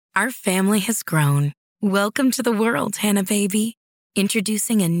Our family has grown. Welcome to the world, Hannah baby.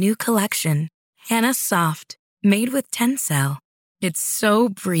 Introducing a new collection, Hannah Soft, made with Tencel. It's so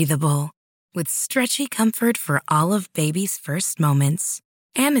breathable, with stretchy comfort for all of baby's first moments.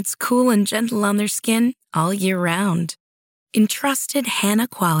 And it's cool and gentle on their skin all year round. Entrusted Hannah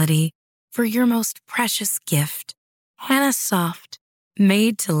quality for your most precious gift. Hannah Soft,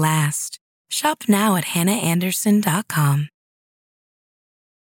 made to last. Shop now at hannahanderson.com.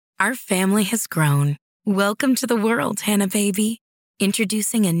 Our family has grown. Welcome to the world, Hannah baby.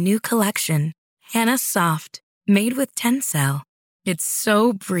 Introducing a new collection, Hannah Soft, made with Tencel. It's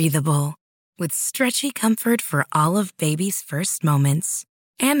so breathable, with stretchy comfort for all of baby's first moments.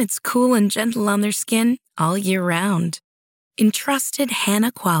 And it's cool and gentle on their skin all year round. Entrusted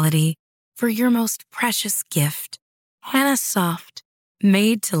Hannah quality for your most precious gift. Hannah Soft,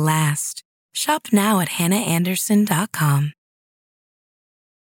 made to last. Shop now at hannahanderson.com.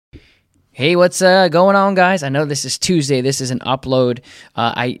 Hey, what's going on, guys? I know this is Tuesday. This is an upload.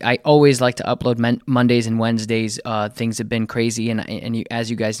 I always like to upload Mondays and Wednesdays. Things have been crazy, and you, as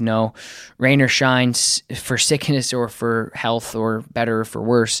you guys know, rain or shine, for sickness or for health, or better or for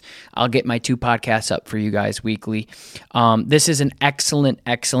worse, I'll get my 2 podcasts up for you guys weekly. This is an excellent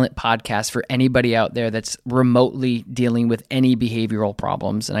podcast for anybody out there that's remotely dealing with any behavioral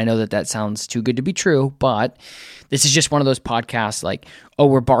problems. And I know that sounds too good to be true, but this is just one of those podcasts like, oh,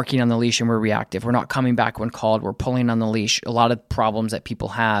 we're barking on the leash and we're reactive. We're not coming back when called. We're pulling on the leash. A lot of problems that people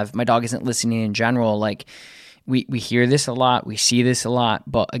have. My dog isn't listening in general. Like we hear this a lot. We see this a lot.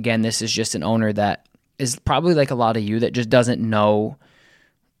 But again, this is just an owner that is probably like a lot of you that just doesn't know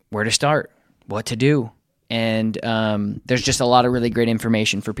where to start, what to do. And there's just a lot of really great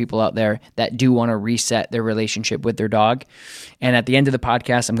information for people out there that do want to reset their relationship with their dog. And at the end of the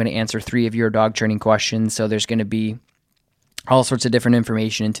podcast, I'm going to answer 3 of your dog training questions. So there's going to be all sorts of different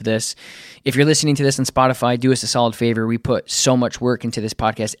information into this. If you're listening to this on Spotify, do us a solid favor. We put so much work into this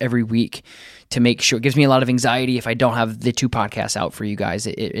podcast every week to make sure. It gives me a lot of anxiety if I don't have the 2 podcasts out for you guys.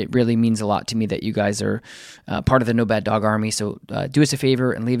 It really means a lot to me that you guys are part of the No Bad Dog Army. So do us a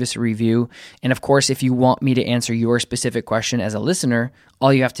favor and leave us a review. And of course, if you want me to answer your specific question as a listener,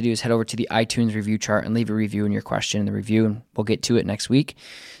 all you have to do is head over to the iTunes review chart and leave a review in your question in the review, and we'll get to it next week.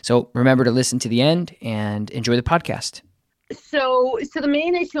 So remember to listen to the end and enjoy the podcast. So the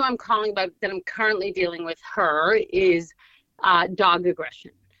main issue I'm calling about that I'm currently dealing with her is dog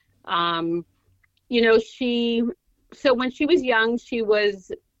aggression. So when she was young, she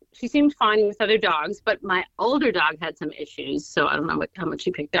seemed fine with other dogs, but my older dog had some issues. So I don't know how much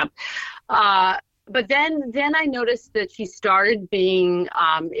she picked up. But then I noticed that she started being,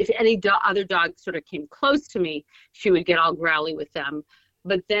 if any other dog sort of came close to me, she would get all growly with them.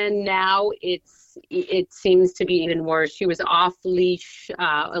 But then now it seems to be even worse. She was off leash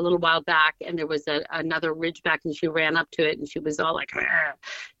a little while back, and there was another ridgeback, and she ran up to it, and she was all like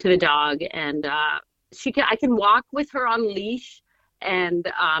to the dog. And I can walk with her on leash, and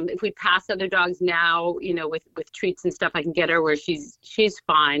if we pass other dogs now, with treats and stuff, I can get her where she's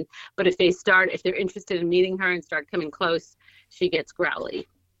fine. But if they're interested in meeting her and start coming close, she gets growly.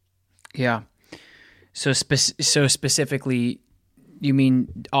 Yeah. So specifically, you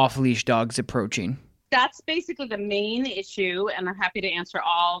mean off-leash dogs approaching? That's basically the main issue, and I'm happy to answer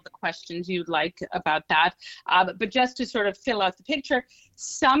all the questions you'd like about that. But just to sort of fill out the picture,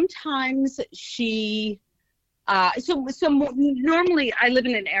 sometimes she... So normally I live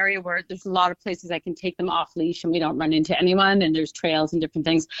in an area where there's a lot of places I can take them off leash and we don't run into anyone, and there's trails and different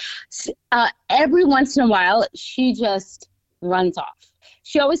things. Every once in a while, she just runs off.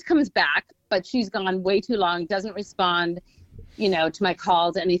 She always comes back, but she's gone way too long, doesn't respond to my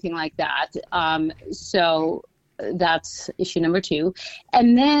calls, anything like that. So that's issue number 2.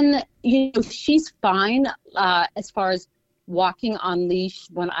 And then, she's fine as far as walking on leash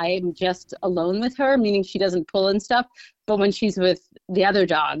when I'm just alone with her, meaning she doesn't pull and stuff. But when she's with the other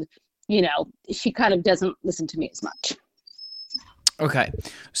dog, she kind of doesn't listen to me as much. Okay.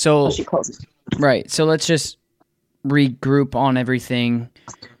 So she closes. Right. So let's just regroup on everything.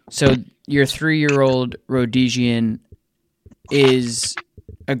 So your 3-year-old Rhodesian is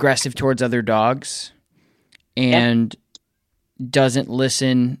aggressive towards other dogs and doesn't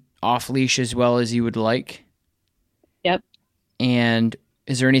listen off leash as well as you would like. Yep. And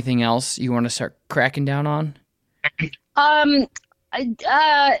is there anything else you want to start cracking down on? The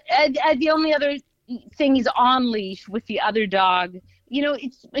only other thing is on leash with the other dog.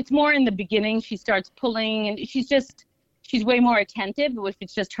 It's more in the beginning. She starts pulling, and she's way more attentive if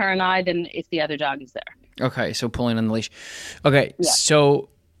it's just her and I than if the other dog is there. Okay, so pulling on the leash. Okay, yeah. So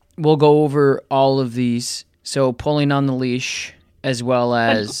we'll go over all of these. So pulling on the leash as well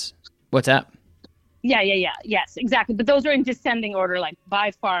as what's that? Yes, exactly. But those are in descending order. Like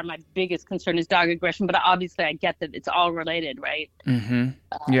by far, my biggest concern is dog aggression. But obviously, I get that it's all related, right?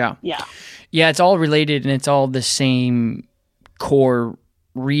 Yeah. Yeah. Yeah, it's all related, and it's all the same core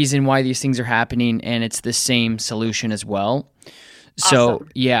reason why these things are happening, and it's the same solution as well. So Awesome.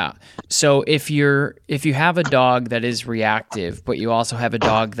 yeah. So if you have a dog that is reactive, but you also have a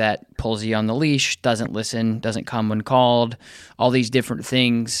dog that pulls you on the leash, doesn't listen, doesn't come when called, all these different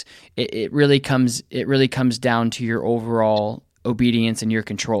things, it really comes down to your overall obedience and your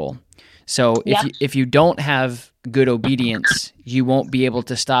control. So if you don't have good obedience, you won't be able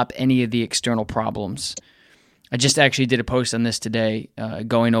to stop any of the external problems. I just actually did a post on this today,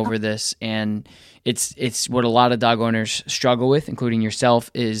 going over this, and it's what a lot of dog owners struggle with, including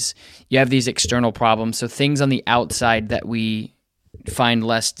yourself, is you have these external problems. So things on the outside that we find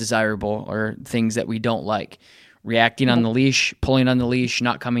less desirable, or things that we don't like, reacting on the leash, pulling on the leash,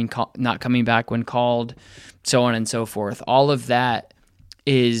 not coming back when called, so on and so forth. All of that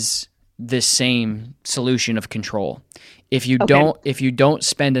is the same solution of control. If you don't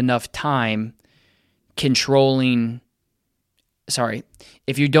spend enough time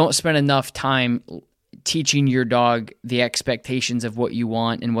if you don't spend enough time teaching your dog the expectations of what you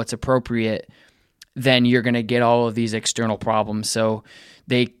want and what's appropriate, then you're going to get all of these external problems. So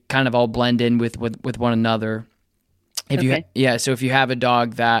they kind of all blend in with one another. So if you have a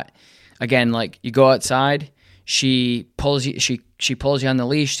dog that, again, like you go outside, she pulls you on the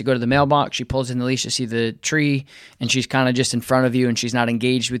leash to go to the mailbox. She pulls you on the leash to see the tree, and she's kind of just in front of you, and she's not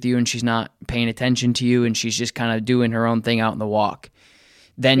engaged with you, and she's not paying attention to you, and she's just kind of doing her own thing out in the walk.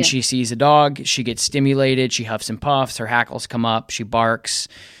 Then she sees a dog, she gets stimulated, she huffs and puffs, her hackles come up, she barks,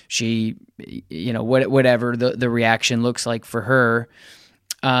 she, whatever the reaction looks like for her.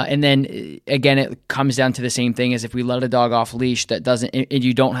 And then again, it comes down to the same thing as if we let a dog off leash and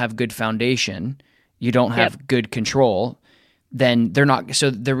you don't have good foundation, you don't have good control, then they're not.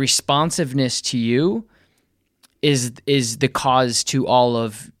 So the responsiveness to you is the cause to all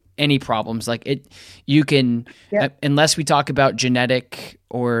of any problems. Like you can, unless we talk about genetic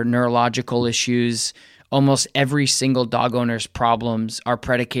or neurological issues, almost every single dog owner's problems are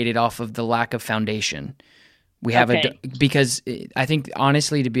predicated off of the lack of foundation. We have because I think,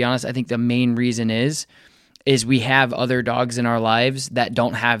 honestly, to be honest, I think the main reason is we have other dogs in our lives that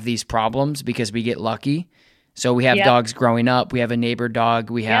don't have these problems because we get lucky. So we have dogs growing up. We have a neighbor dog.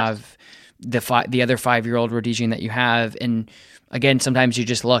 We have the other 5-year-old Rhodesian that you have. And again, sometimes you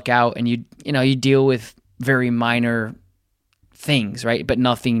just luck out and you deal with very minor things, right? But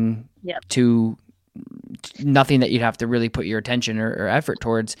nothing nothing that you'd have to really put your attention or effort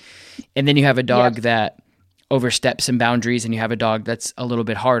towards. And then you have a dog that oversteps some boundaries, and you have a dog that's a little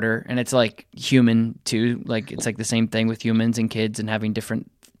bit harder. And it's like human too. Like it's like the same thing with humans and kids and having different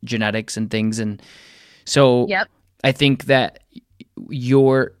genetics and things. And so I think that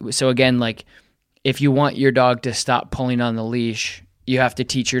again, like if you want your dog to stop pulling on the leash, you have to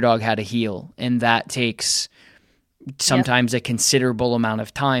teach your dog how to heel. And that takes sometimes a considerable amount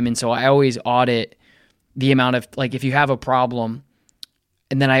of time. And so I always audit the amount of, like, if you have a problem,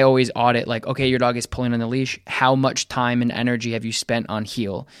 and then I always audit, like, okay, your dog is pulling on the leash. How much time and energy have you spent on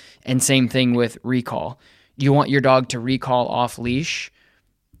heel? And same thing with recall. You want your dog to recall off leash.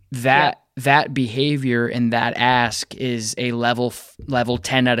 That behavior and that ask is a level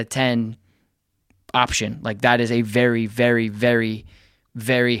 10 out of 10 option. Like that is a very, very, very,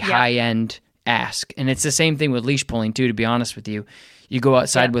 very high end ask. And it's the same thing with leash pulling too, to be honest with you. You go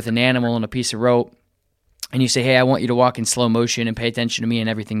outside with an animal and a piece of rope, and you say, hey, I want you to walk in slow motion and pay attention to me and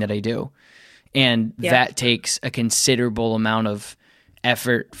everything that I do. And that takes a considerable amount of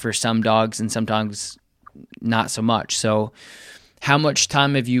effort for some dogs, and some dogs not so much. So how much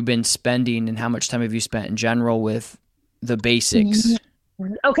time have you been spending, and how much time have you spent in general with the basics?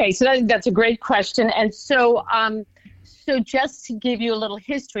 Okay, so that's a great question. And so just to give you a little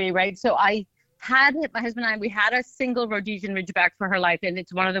history, right? So my husband and I, we had a single Rhodesian Ridgeback for her life. And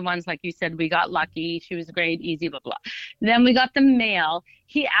it's one of the ones, like you said, we got lucky. She was great, easy, blah, blah. Then we got the male.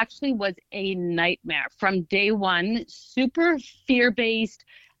 He actually was a nightmare from day one, super fear-based,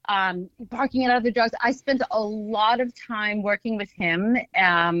 barking at other dogs. I spent a lot of time working with him.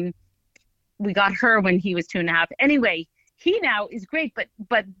 We got her when he was 2.5. Anyway, he now is great,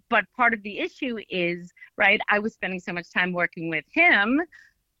 but part of the issue is, right, I was spending so much time working with him,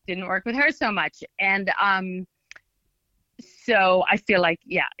 didn't work with her so much. And so I feel like,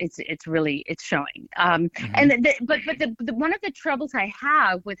 it's really showing. And but one of the troubles I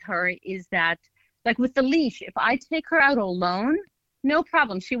have with her is that, like with the leash, if I take her out alone, No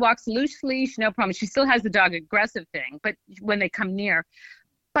problem. She walks loose leash, no problem. She still has the dog aggressive thing, but when they come near.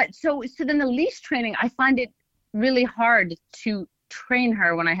 But so then the leash training, I find it really hard to train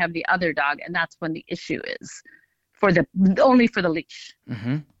her when I have the other dog, and that's when the issue is only for the leash.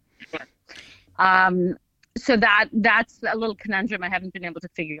 Mm-hmm. So that's a little conundrum I haven't been able to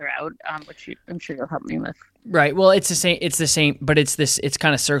figure out, which I'm sure you'll help me with. Right. Well, it's the same, but it's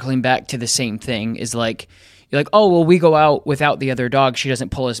kind of circling back to the same thing is like, you're like, oh, well, we go out without the other dog. She doesn't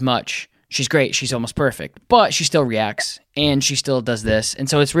pull as much. She's great. She's almost perfect, but she still reacts and she still does this. And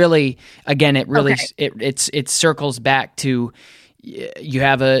so it's really, again, it circles back to, you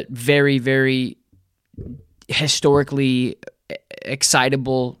have a very, very historically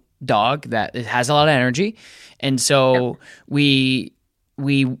excitable dog that has a lot of energy. And so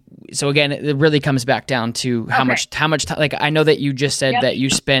so again, it really comes back down to how much time, like I know that you just said that you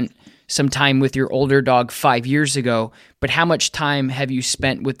spent some time with your older dog 5 years ago, but how much time have you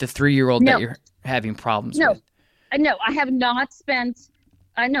spent with the 3-year-old that you're having problems with? No, I have not spent,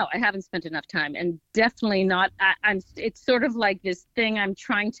 no, I haven't spent enough time, and definitely not. It's sort of like this thing I'm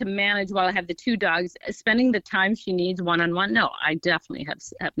trying to manage while I have the 2 dogs, spending the time she needs one-on-one. No, I definitely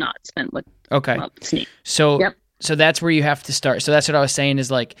have not spent what she needs. So that's where you have to start. So that's what I was saying is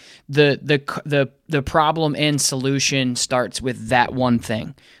like the problem and solution starts with that one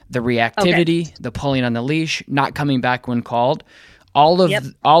thing: the reactivity, the pulling on the leash, not coming back when called. All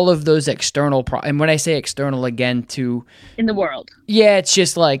of those external and when I say external, again, to in the world, it's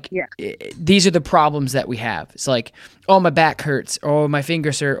just like these are the problems that we have. It's like, oh, my back hurts, or my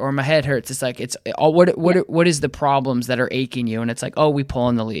fingers hurt, or my head hurts. It's like what is the problems that are aching you? And it's like, oh, we pull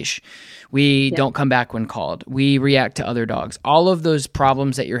on the leash, we don't come back when called, we react to other dogs. All of those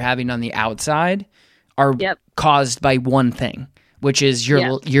problems that you're having on the outside are caused by one thing, which is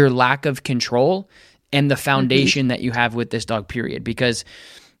your lack of control and the foundation that you have with this dog, period. Because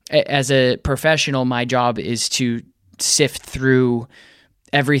as a professional, my job is to sift through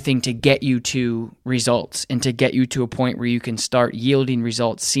everything to get you to results and to get you to a point where you can start yielding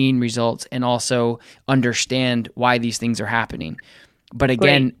results, seeing results, and also understand why these things are happening. But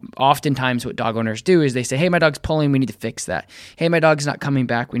again, oftentimes what dog owners do is they say, hey, my dog's pulling, we need to fix that. Hey, my dog's not coming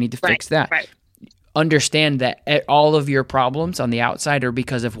back, we need to fix that. Right. Understand that all of your problems on the outside are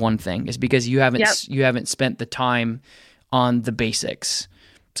because of one thing. It's because you haven't spent the time on the basics.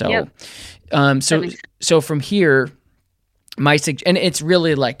 So, so from here, and it's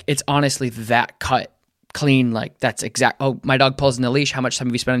really like, it's honestly that cut clean. Like that's exact. Oh, my dog pulls in the leash. How much time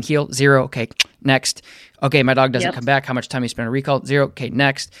have you spent on heel? 0. Okay. Next. Okay. My dog doesn't come back. How much time have you spent on recall? 0. Okay.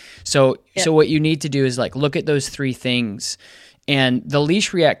 Next. So what you need to do is like, look at those 3 things. And the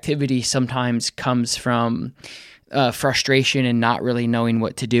leash reactivity sometimes comes from frustration and not really knowing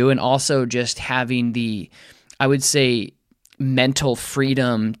what to do, and also just having I would say, mental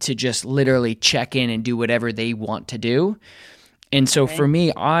freedom to just literally check in and do whatever they want to do. And so for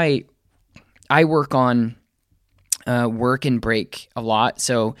me, I work on work and break a lot.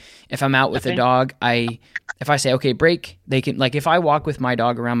 So if I'm out with a dog, if I say, okay, break, they can, like if I walk with my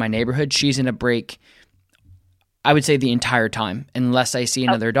dog around my neighborhood, she's in a break, I would say the entire time, unless I see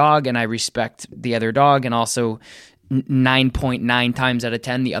another dog and I respect the other dog. And also 9.9 times out of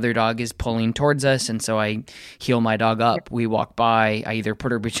 10, the other dog is pulling towards us. And so I heel my dog up. We walk by, I either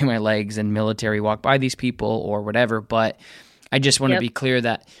put her between my legs and military walk by these people or whatever. But I just want to be clear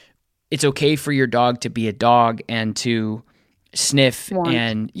that it's okay for your dog to be a dog and to sniff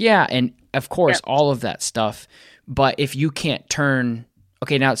and of course, all of that stuff. But if you can't turn,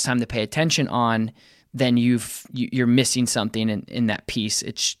 okay, now it's time to pay attention on, then you're missing something in that piece.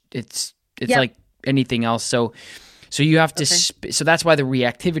 It's like anything else. So you have to. So that's why the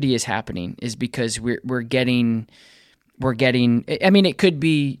reactivity is happening, is because we're getting. I mean, it could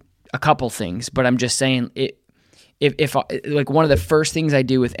be a couple things, but I'm just saying it. If like one of the first things I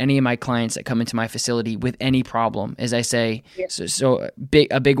do with any of my clients that come into my facility with any problem is I say, so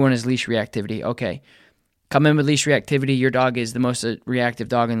a big one is leash reactivity. Okay. Come in with leash reactivity. Your dog is the most reactive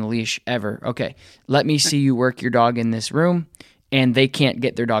dog on the leash ever. Okay, let me see you work your dog in this room, and they can't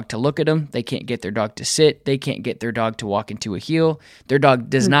get their dog to look at them. They can't get their dog to sit. They can't get their dog to walk into a heel. Their dog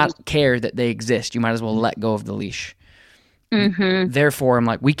does not care that they exist. You might as well let go of the leash. Therefore, I'm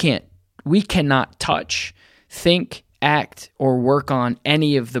like, we cannot touch, think, act, or work on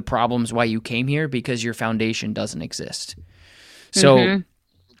any of the problems why you came here because your foundation doesn't exist. So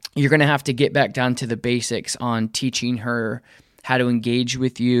you're going to have to get back down to the basics on teaching her how to engage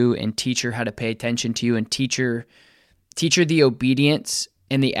with you and teach her how to pay attention to you and teach her the obedience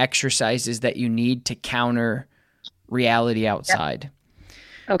and the exercises that you need to counter reality outside.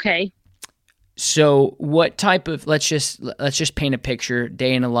 Okay. So what type of, let's just paint a picture,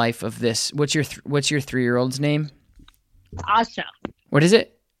 day in a life of this. What's your 3-year-old's name? Asha. What is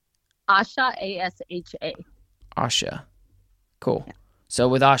it? Asha, Asha. Asha. Cool. Yeah. So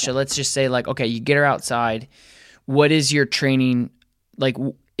with Asha, let's just say like, okay, you get her outside. What is your training? Like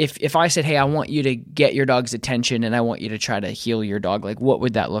if I said, hey, I want you to get your dog's attention and I want you to try to heel your dog, like what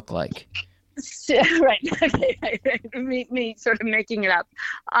would that look like? Right. Okay. Me sort of making it up.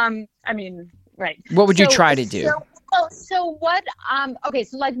 I mean, right. What would you try to do? So what, okay.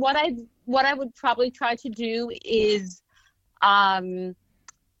 So like what I would probably try to do is, I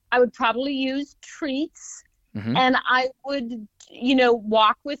would probably use treats, and I would,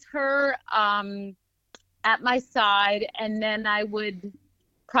 walk with her, at my side. And then I would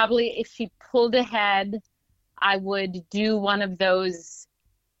probably, if she pulled ahead, I would do one of those,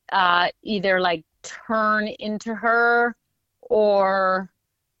 either like turn into her or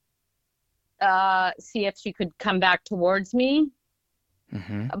see if she could come back towards me.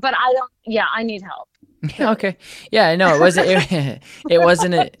 But I need help. Okay. Yeah, no, it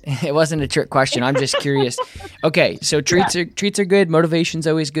wasn't a trick question. I'm just curious. Okay, so treats are good, motivation's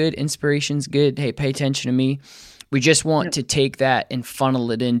always good, inspiration's good. Hey, pay attention to me. We just want to take that and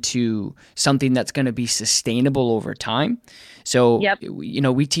funnel it into something that's going to be sustainable over time. So,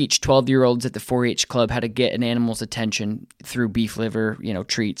 we teach 12-year-olds at the 4-H club how to get an animal's attention through beef liver,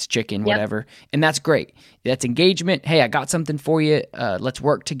 treats, chicken, whatever. And that's great. That's engagement. Hey, I got something for you. Let's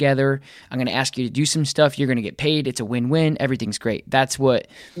work together. I'm going to ask you to do some stuff. You're going to get paid. It's a win-win. Everything's great. That's what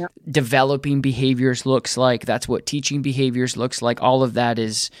developing behaviors looks like. That's what teaching behaviors looks like. All of that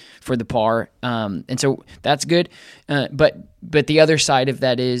is for the par. And so that's good. But the other side of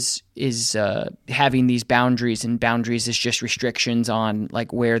that is having these boundaries, and boundaries is just restrictions on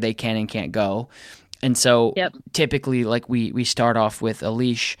like where they can and can't go. And so typically, like we start off with a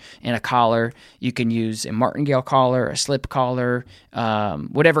leash and a collar. You can use a martingale collar, a slip collar,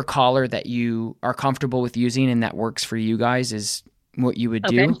 whatever collar that you are comfortable with using and that works for you guys is what you would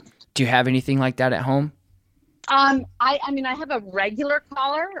do. Do you have anything like that at home? I mean, I have a regular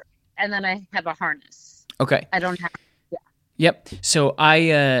collar and then I have a harness. Okay. I don't have. Yep. So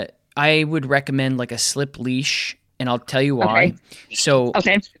I would recommend like a slip leash, and I'll tell you why. Okay. So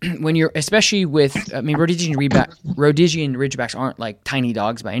when you're, especially with, Rhodesian Ridgebacks aren't like tiny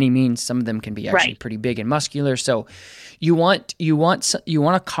dogs by any means. Some of them can be actually pretty big and muscular. So you want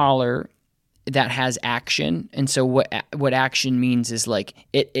a collar that has action. And so what action means is like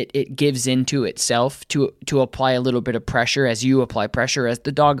it gives into itself to apply a little bit of pressure as you apply pressure, as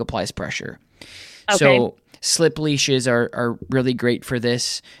the dog applies pressure. Okay. So slip leashes are really great for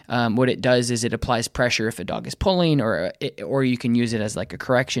this. What it does is it applies pressure if a dog is pulling, or you can use it as like a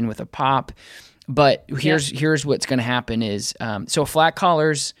correction with a pop. But here's what's going to happen is, so flat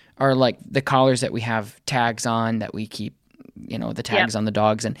collars are like the collars that we have tags on that we keep, the tags on the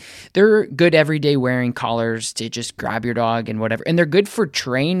dogs, and they're good everyday wearing collars to just grab your dog and whatever. And they're good for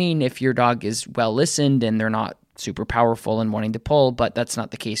training if your dog is well listened and they're not super powerful and wanting to pull, but that's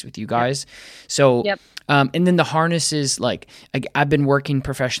not the case with you guys. So, and then the harnesses, like I've been working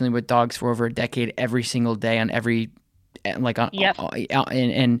professionally with dogs for over a decade, every single day on every,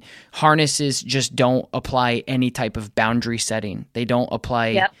 and harnesses just don't apply any type of boundary setting. They don't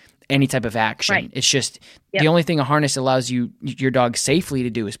apply any type of action. Right. It's just the only thing a harness allows your dog safely to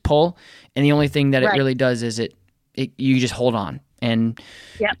do is pull. And the only thing that it really does is you just hold on. And,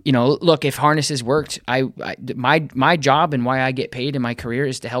 look, if harnesses worked, my job and why I get paid in my career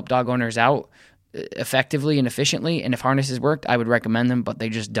is to help dog owners out effectively and efficiently. And if harnesses worked, I would recommend them, but they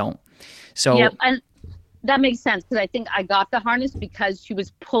just don't. So and that makes sense, because I think I got the harness because she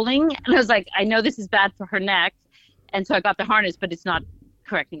was pulling, and I was like, I know this is bad for her neck, and so I got the harness, but it's not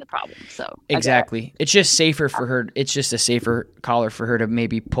correcting the problem. So exactly, it's just safer for her. It's just a safer collar for her to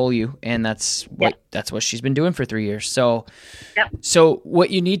maybe pull you, and that's what she's been doing for 3 years. So, so what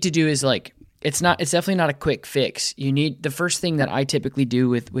you need to do is like, it's definitely not a quick fix. You need, the first thing that I typically do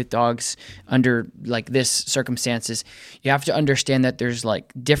with dogs under like this circumstances, you have to understand that there's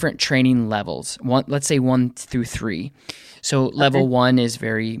like different training levels. Let's say 1 through 3. So level 1 is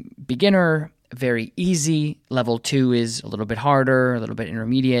very beginner, very easy. Level 2 is a little bit harder, a little bit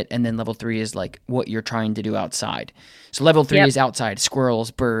intermediate, and then level 3 is like what you're trying to do outside. So level 3 is outside: squirrels,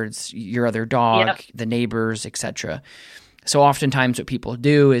 birds, your other dog, the neighbors, etc. So oftentimes what people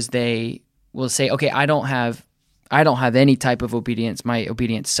do is they will say, okay, I don't have any type of obedience. My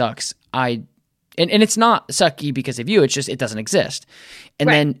obedience sucks. And it's not sucky because of you. It's just, it doesn't exist.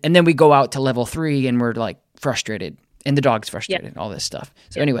 And then we go out to level 3 and we're like frustrated, and the dog's frustrated, all this stuff.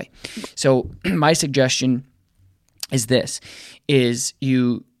 So anyway, so my suggestion is this, is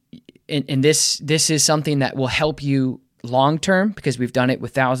and this is something that will help you long term because we've done it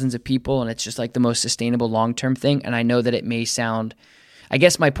with thousands of people, and it's just like the most sustainable long term thing. And I know that it may sound, I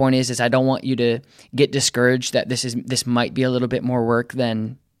guess my point is I don't want you to get discouraged that this might be a little bit more work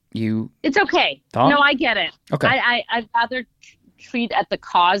than you. It's okay. thought? No, I get it. Okay. I'd rather treat at the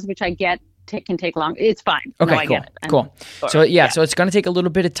cause, which I get can take long. It's fine. Okay, no, I cool. get it. Cool. So so it's going to take a little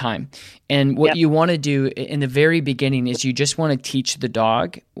bit of time. And what you want to do in the very beginning is you just want to teach the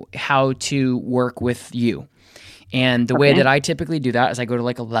dog how to work with you. And the way that I typically do that is I go to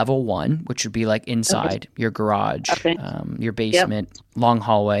like a level 1, which would be like inside your garage, your basement, long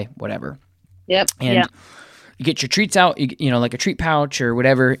hallway, whatever. And you get your treats out, you know, like a treat pouch or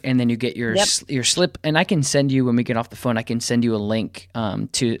whatever, and then you get your slip. And I can send you, when we get off the phone, I can send you a link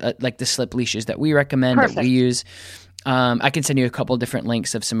to like the slip leashes that we recommend, that we use. I can send you a couple different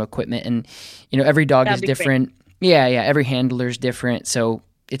links of some equipment, and you know, every dog is different. Great. Yeah, every handler is different, so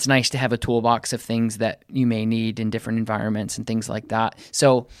it's nice to have a toolbox of things that you may need in different environments and things like that.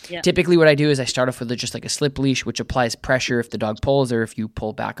 So typically what I do is I start off with just like a slip leash, which applies pressure if the dog pulls, or if you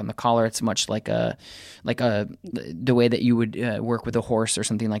pull back on the collar. It's much like the way that you would work with a horse or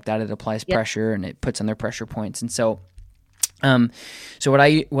something like that. It applies pressure and it puts on their pressure points. And so what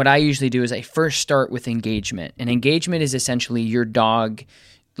I usually do is I first start with engagement. And engagement is essentially your dog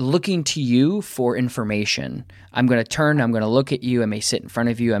looking to you for information. I'm going to turn, I'm going to look at you. I may sit in front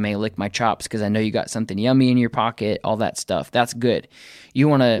of you. I may lick my chops because I know you got something yummy in your pocket, all that stuff. That's good. You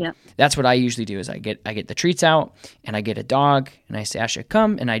want to, that's what I usually do is I get the treats out and I get a dog and I say, Asha,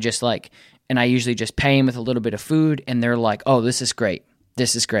 come. And I usually just pay him with a little bit of food. And they're like, oh, this is great.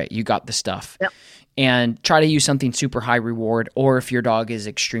 This is great. You got the stuff. And try to use something super high reward. Or if your dog is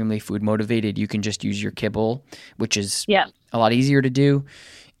extremely food motivated, you can just use your kibble, which is a lot easier to do.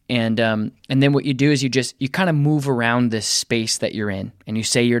 And then what you do is you kind of move around this space that you're in, and you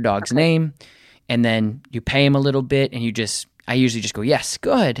say your dog's name, and then you pay him a little bit, and I usually just go, yes,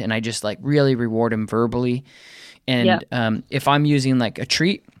 good. And I just like really reward him verbally. And if I'm using like a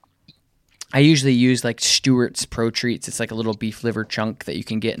treat, I usually use like Stewart's Pro Treats. It's like a little beef liver chunk that you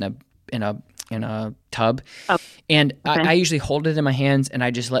can get in a tub. And I usually hold it in my hands, and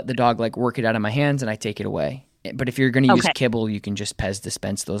I just let the dog like work it out of my hands, and I take it away. But if you're going to use kibble, you can just Pez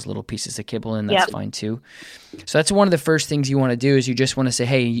dispense those little pieces of kibble in. That's fine too. So that's one of the first things you want to do is you just want to say,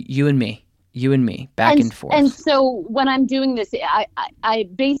 hey, you and me, back and forth. And so when I'm doing this, I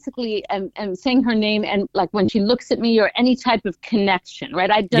basically am saying her name, and like when she looks at me or any type of connection, right?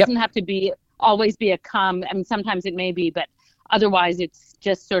 It doesn't have to always be a come. I mean, sometimes it may be, but otherwise it's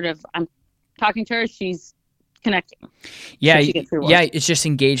just sort of, I'm talking to her, she's connecting. It's just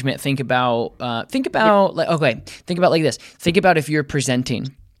engagement. Think about like this. Think about if you're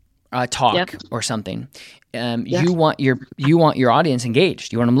presenting a talk or something. You want your audience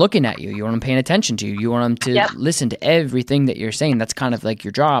engaged. You want them looking at you. You want them paying attention to you. You want them to listen to everything that you're saying. That's kind of like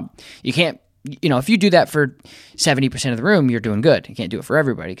your job. You can't, if you do that for 70% of the room, you're doing good. You can't do it for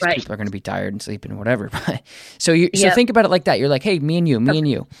everybody because people are going to be tired and sleeping and whatever. So think about it like that. You're like, hey, me and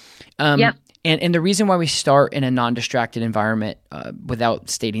you. And the reason why we start in a non-distracted environment without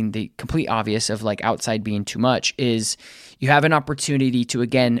stating the complete obvious of like outside being too much is you have an opportunity to,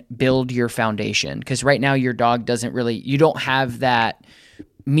 again, build your foundation. Because right now your dog you don't have that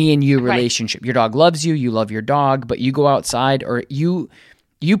me and you relationship. Your dog loves you, you love your dog, but you go outside or you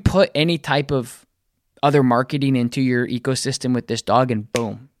put any type of other marketing into your ecosystem with this dog and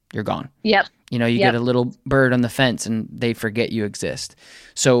boom, you're gone. You get a little bird on the fence and they forget you exist.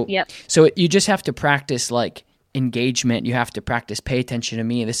 So you just have to practice like engagement. You have to practice pay attention to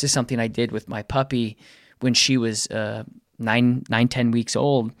me. This is something I did with my puppy when she was 10 weeks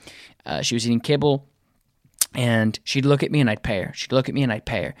old. She was eating kibble and she'd look at me and I'd pay her. She'd look at me and I'd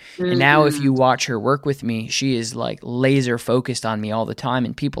pay her. And now if you watch her work with me, she is like laser focused on me all the time.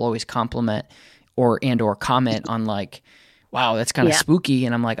 And people always compliment or comment on like, wow, that's kind of spooky.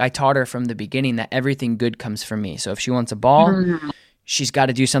 And I'm like, I taught her from the beginning that everything good comes from me. So if she wants a ball, she's got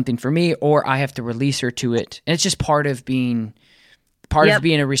to do something for me or I have to release her to it. And it's just part of being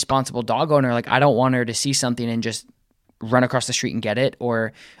a responsible dog owner. Like I don't want her to see something and just run across the street and get it.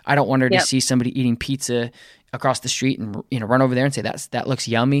 Or I don't want her to see somebody eating pizza across the street and run over there and say that looks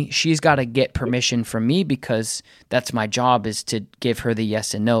yummy. She's got to get permission from me because that's my job is to give her the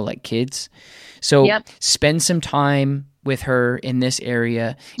yes and no like kids. So spend some time with her in this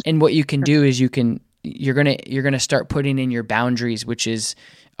area. And what you can do is you're going to start putting in your boundaries, which is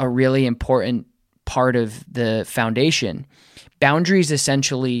a really important part of the foundation. Boundaries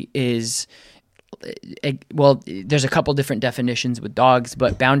essentially is, well, there's a couple different definitions with dogs,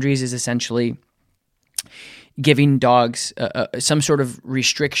 but boundaries is essentially giving dogs some sort of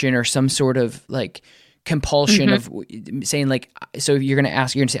restriction or some sort of like compulsion of saying like, so you're going to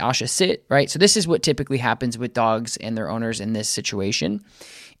say, Asha, sit, right? So this is what typically happens with dogs and their owners in this situation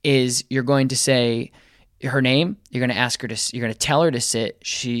is you're going to say her name. You're going to ask her you're going to tell her to sit.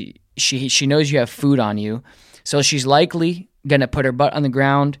 She knows you have food on you. So she's likely going to put her butt on the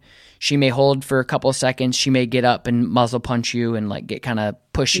ground. She may hold for a couple of seconds. She may get up and muzzle punch you and like get kind of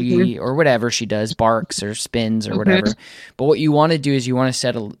pushy or whatever she does, barks or spins or whatever. But what you want to do is you want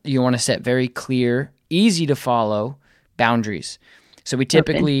to set very clear, easy to follow boundaries. So we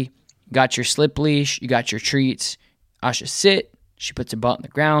typically got your slip leash, you got your treats. Asha, sit. She puts her butt on the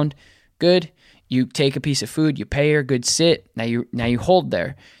ground. Good. You take a piece of food, you pay her, good, sit. Now you hold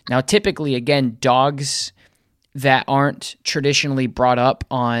there. Now typically, again, dogs that aren't traditionally brought up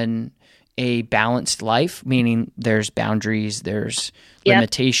on a balanced life, meaning there's boundaries, there's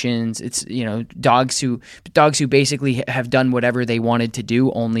limitations. It's, dogs who basically have done whatever they wanted to do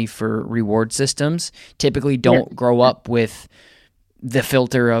only for reward systems typically don't grow up with the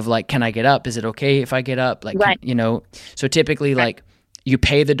filter of like, can I get up? Is it okay if I get up? Like, so typically like you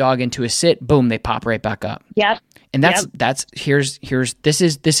pay the dog into a sit, boom, they pop right back up. Yep. And this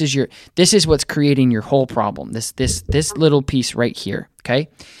is what's creating your whole problem. This little piece right here. Okay.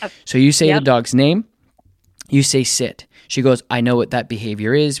 So you say the dog's name, you say sit. She goes, I know what that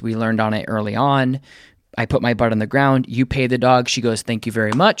behavior is. We learned on it early on. I put my butt on the ground. You pay the dog. She goes, thank you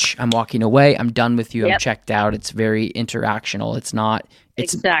very much. I'm walking away. I'm done with you. I'm checked out. It's very interactional. It's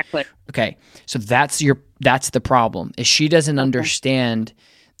exactly. Okay. So that's the problem is she doesn't understand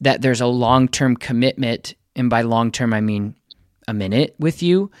that there's a long-term commitment. And by long-term, I mean a minute with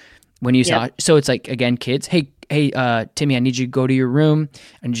you when you saw. So it's like, again, kids, hey, Timmy, I need you to go to your room.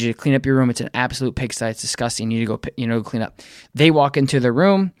 I need you to clean up your room. It's an absolute pigsty. It's disgusting. You need to go, clean up. They walk into the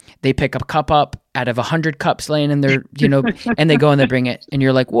room. They pick a cup up out of 100 cups laying in their, and they go and they bring it. And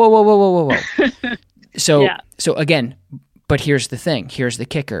you're like, whoa. So again, but here's the thing. Here's the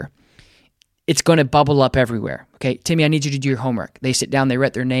kicker. It's going to bubble up everywhere. Okay, Timmy, I need you to do your homework. They sit down. They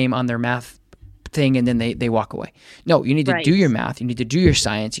write their name on their math thing, and then they walk away. No, you need to do your math. You need to do your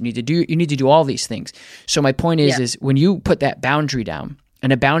science. You need to do all these things. So my point is when you put that boundary down,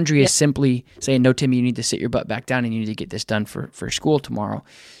 and a boundary is simply saying, no, Timmy, you need to sit your butt back down, and you need to get this done for school tomorrow.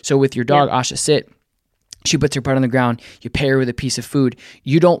 So with your dog, Asha, sit. She puts her butt on the ground. You pay her with a piece of food.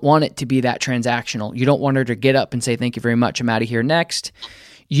 You don't want it to be that transactional. You don't want her to get up and say, thank you very much. I'm out of here next.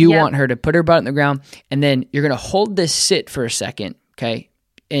 You want her to put her butt on the ground, and then you're going to hold this sit for a second, okay?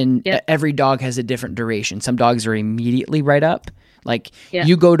 And every dog has a different duration. Some dogs are immediately right up. Like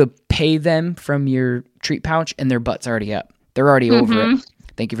you go to pay them from your treat pouch and their butt's already up. They're already over it.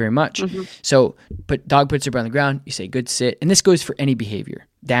 Thank you very much. So, dog puts her butt on the ground. You say, good, sit. And this goes for any behavior.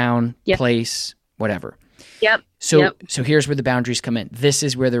 Down, place, whatever. So here's where the boundaries come in. This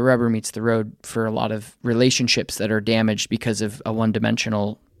is where the rubber meets the road for a lot of relationships that are damaged because of a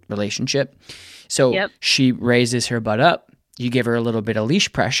one-dimensional relationship. So she raises her butt up. You give her a little bit of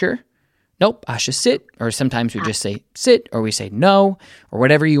leash pressure. Nope, Asha, sit. Or sometimes we just say sit, or we say no, or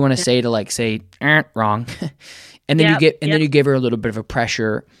whatever you want to say to like say wrong. And then you give her a little bit of a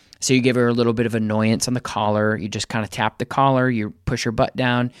pressure. So you give her a little bit of annoyance on the collar. You just kind of tap the collar. You push her butt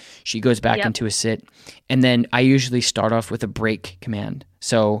down. She goes back into a sit. And then I usually start off with a break command.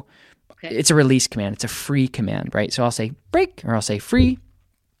 So it's a release command. It's a free command, right? So I'll say break, or I'll say free.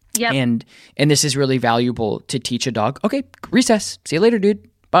 And this is really valuable to teach a dog. Okay, recess. See you later, dude.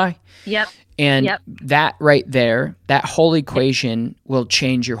 Bye. And that right there, that whole equation will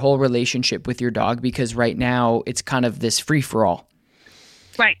change your whole relationship with your dog, because right now it's kind of this free for all.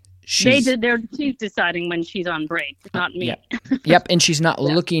 Right. She's deciding when she's on break, not me. And she's not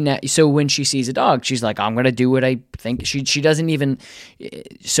looking at. So when she sees a dog, she's like, I'm going to do what I think. She doesn't even.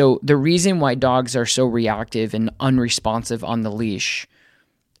 So the reason why dogs are so reactive and unresponsive on the leash,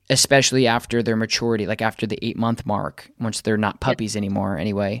 especially after their maturity, like after the 8-month mark, once they're not puppies anymore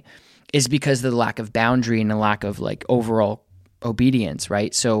anyway, is because of the lack of boundary and the lack of like overall obedience,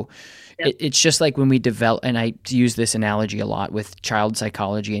 right? So it's just like when we develop, and I use this analogy a lot with child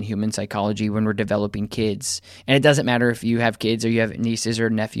psychology and human psychology when we're developing kids. And it doesn't matter if you have kids or you have nieces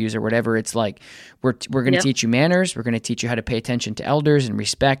or nephews or whatever. It's like we're going to teach you manners. We're going to teach you how to pay attention to elders and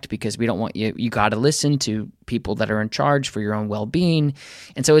respect, because we don't want you got to listen to people that are in charge for your own well-being.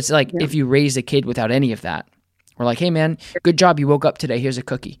 And so it's like if you raise a kid without any of that, we're like, hey man, good job. You woke up today. Here's a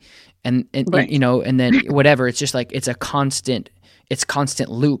cookie. And then whatever. It's just like, it's constant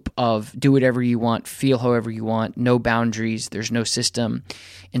loop of do whatever you want, feel however you want, no boundaries, there's no system.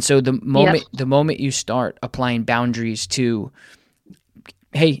 And so the moment you start applying boundaries to,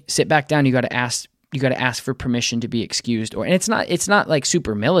 hey, sit back down, you got to ask you got to ask for permission to be excused, and it's not like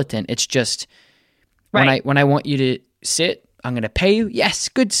super militant. It's just when I want you to sit, I'm going to pay you. Yes,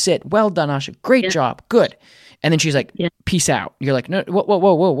 good sit. Well done, Asha. Great job. Good. And then she's like, peace out. You're like, no,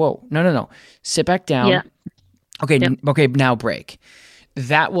 whoa. No. Sit back down. Yeah. Okay, now break.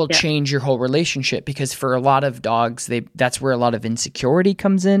 That will change your whole relationship, because for a lot of dogs, that's where a lot of insecurity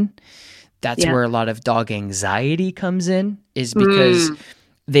comes in. That's where a lot of dog anxiety comes in, is because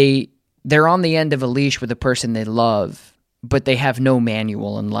they're on the end of a leash with a person they love, but they have no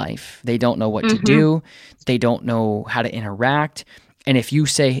manual in life. They don't know what to do. They don't know how to interact. And if you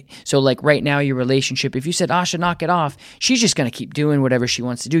say, so like right now, your relationship, if you said, Asha, knock it off, she's just going to keep doing whatever she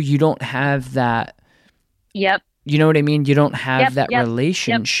wants to do. You don't have that. Yep. You know what I mean? You don't have that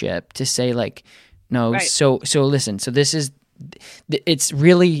relationship to say like, no. Right. So listen, so this is, it's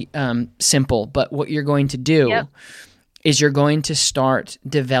really simple, but what you're going to do is you're going to start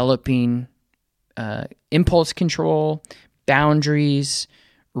developing impulse control, boundaries,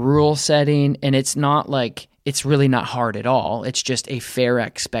 rule setting. And it's not like, it's really not hard at all. It's just a fair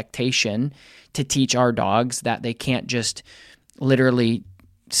expectation to teach our dogs that they can't just literally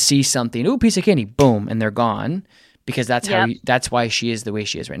see something, ooh, piece of candy, boom, and they're gone, because that's that's why she is the way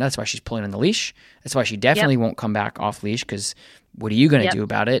she is right now. That's why she's pulling on the leash. That's why she definitely won't come back off leash, because what are you going to do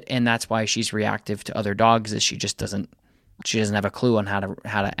about it? And that's why she's reactive to other dogs, is she doesn't have a clue on how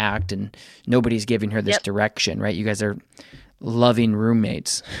to act, and nobody's giving her this direction, right? You guys are loving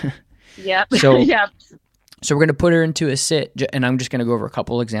roommates. So we're going to put her into a sit, and I'm just going to go over a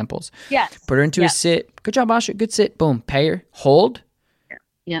couple examples. Yes. Put her into a sit. Good job, Asha. Good sit. Boom. Pay her. Hold.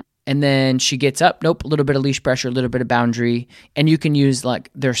 Yeah. And then she gets up. Nope. A little bit of leash pressure, a little bit of boundary. And you can use, like,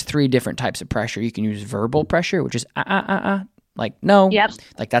 there's 3 different types of pressure. You can use verbal pressure, which is like no. Yep.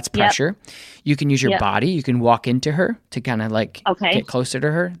 Like that's pressure. You can use your body. You can walk into her to kind of like get closer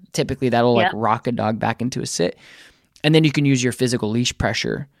to her. Typically that'll like rock a dog back into a sit. And then you can use your physical leash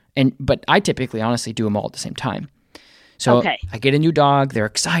pressure. But I typically honestly do them all at the same time. So I get a new dog. They're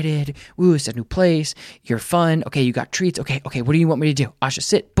excited. Woo, it's a new place. You're fun. Okay, you got treats. Okay, what do you want me to do? Asha,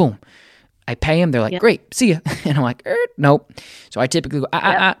 sit. Boom. I pay them. They're like, great, see ya. And I'm like, nope. So I typically go,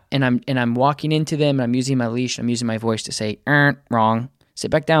 and I'm walking into them, and I'm using my leash. And I'm using my voice to say, wrong. Sit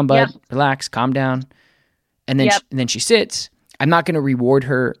back down, bud. Relax, calm down. And then she sits. I'm not going to reward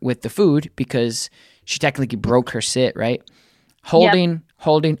her with the food, because she technically broke her sit, right? Holding.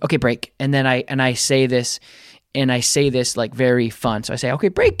 Okay, break. And then I say this, like very fun. So I say, okay,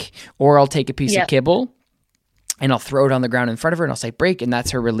 break. Or I'll take a piece of kibble and I'll throw it on the ground in front of her, and I'll say break, and that's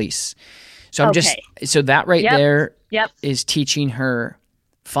her release. So I'm so that right there is teaching her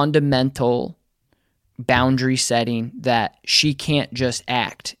fundamental boundary setting, that she can't just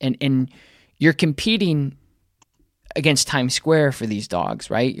act. And you're competing against Times Square for these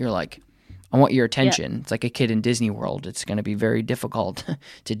dogs, right? You're like, I want your attention. It's like a kid in Disney World. It's going to be very difficult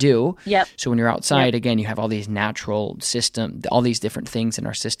to do. So when you're outside, again, you have all these natural all these different things in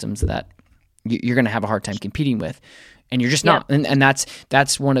our systems that you're going to have a hard time competing with. And you're just not. And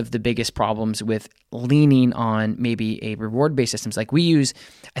that's one of the biggest problems with leaning on maybe a reward-based systems. Like we use,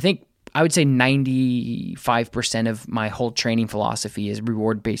 I would say 95% of my whole training philosophy is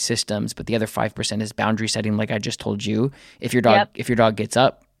reward-based systems, but the other 5% is boundary setting. Like I just told you, if your dog gets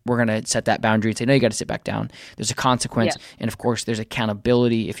up, we're going to set that boundary and say, no, you got to sit back down. There's a consequence. And of course, there's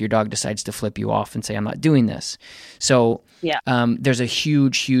accountability if your dog decides to flip you off and say, I'm not doing this. So there's a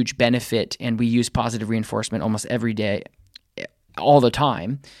huge, huge benefit. And we use positive reinforcement almost every day, all the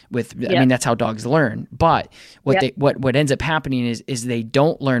time. I mean, that's how dogs learn. But what ends up happening is they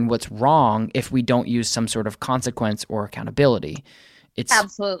don't learn what's wrong if we don't use some sort of consequence or accountability.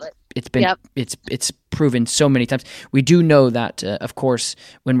 Absolutely. It's been it's proven so many times. We do know that, of course,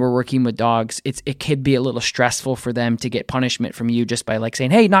 when we're working with dogs, it could be a little stressful for them to get punishment from you just by like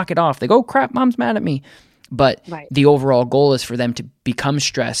saying, "Hey, knock it off." They go, "Oh, crap, mom's mad at me." But the overall goal is for them to become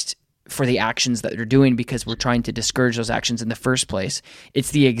stressed for the actions that they're doing, because we're trying to discourage those actions in the first place.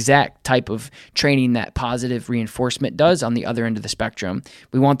 It's the exact type of training that positive reinforcement does on the other end of the spectrum.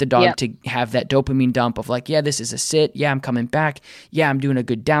 We want the dog to have that dopamine dump of like, yeah, this is a sit. Yeah, I'm coming back. Yeah, I'm doing a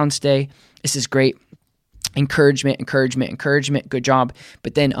good downstay. This is great. Encouragement. Good job.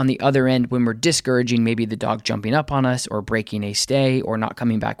 But then on the other end, when we're discouraging maybe the dog jumping up on us or breaking a stay or not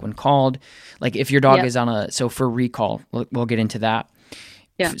coming back when called, like if your dog is so for recall, we'll get into that.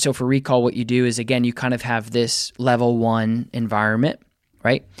 So for recall, what you do is, again, you kind of have this level 1 environment,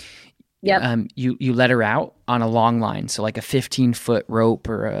 right? You let her out on a long line. So like a 15-foot rope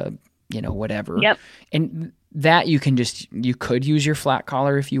or a, whatever. And that you could use your flat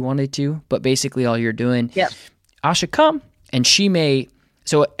collar if you wanted to, but basically all you're doing, Asha, come. And she may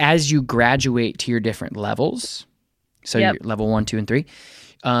So as you graduate to your different levels, so Yep. your level 1, 2, and 3,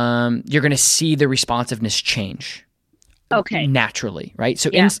 you're going to see the responsiveness change. Okay. Naturally, right? So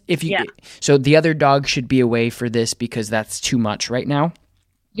Yeah. so the other dog should be away for this because that's too much right now.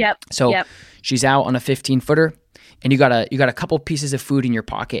 Yep. So Yep. she's out on a 15-footer, and you got a couple pieces of food in your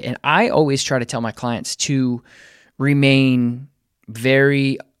pocket. And I always try to tell my clients to remain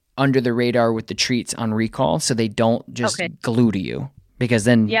very under the radar with the treats on recall, so they don't just glue to you, because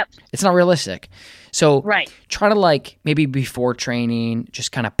then it's not realistic. So try to, like, maybe before training,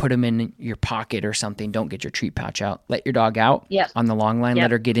 just kind of put them in your pocket or something. Don't get your treat pouch out. Let your dog out on the long line.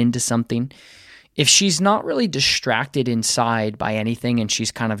 Let her get into something. If she's not really distracted inside by anything and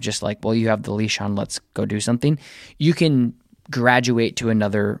she's kind of just like, well, you have the leash on, let's go do something, you can graduate to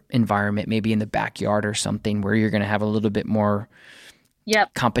another environment, maybe in the backyard or something, where you're going to have a little bit more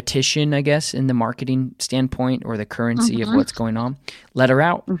competition, I guess, in the marketing standpoint, or the currency of what's going on. Let her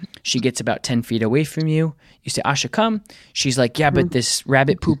out. She gets about 10 feet away from you. You say, Asha, come. She's like, yeah, but this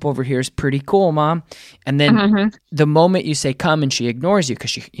rabbit poop over here is pretty cool, Mom. And then the moment you say come, and she ignores you because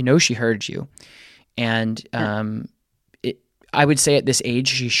she heard you. And I would say at this age,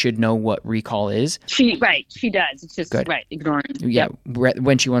 she should know what recall is. She does. It's just ignoring. Yeah,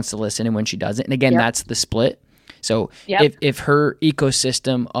 when she wants to listen and when she doesn't. And again, that's the split. So if her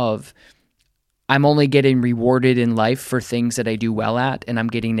ecosystem of, I'm only getting rewarded in life for things that I do well at, and I'm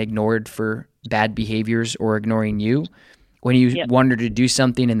getting ignored for bad behaviors or ignoring you, when you want her to do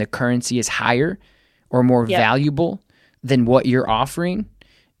something and the currency is higher or more valuable than what you're offering,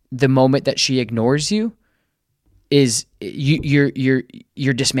 the moment that she ignores you is you're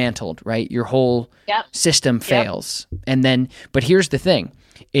dismantled, right? Your whole system fails. And then, but here's the thing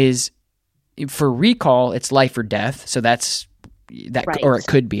is, for recall, it's life or death. So that's that, or it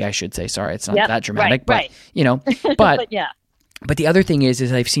could be, I should say. Sorry, it's not that dramatic, but but but the other thing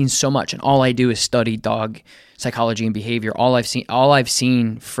is I've seen so much, and all I do is study dog psychology and behavior. All I've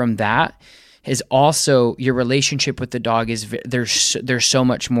seen from that is also your relationship with the dog is they're so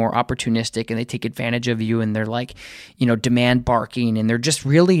much more opportunistic, and they take advantage of you, and they're like, demand barking, and they're just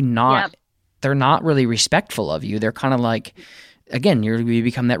really not. They're not really respectful of you. They're kind of like, again, you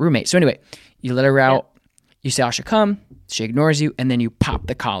become that roommate. So anyway, you let her out. You say, Asha, come. She ignores you, and then you pop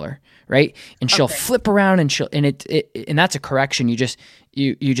the collar, right? And she'll flip around, and and that's a correction. You just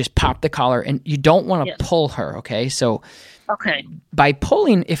pop the collar, and you don't want to pull her, okay? So by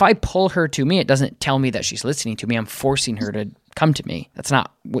pulling, if I pull her to me, it doesn't tell me that she's listening to me. I'm forcing her to come to me. That's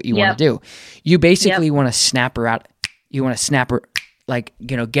not what you want to do. You basically want to snap her out. You want to snap her, like,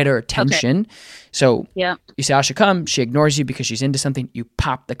 get her attention. So you say, Asha, come. She ignores you because she's into something. You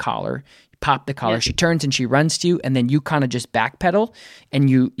pop the collar. She turns and she runs to you, and then you kind of just backpedal, and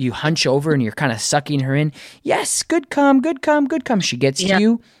you hunch over, and you're kind of sucking her in. Yes, good come. She gets to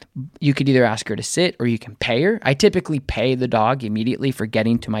you. You could either ask her to sit, or you can pay her. I typically pay the dog immediately for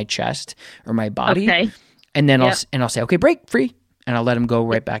getting to my chest or my body. And then I'll say, okay, break, free. And I'll let him go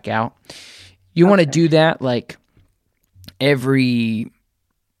right back out. You want to do that like as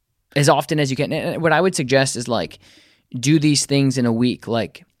often as you can. And what I would suggest is, like, do these things in a week,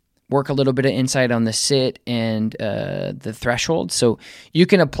 like work a little bit of insight on the sit and the threshold. So you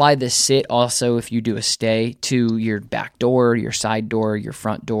can apply the sit also if you do a stay to your back door, your side door, your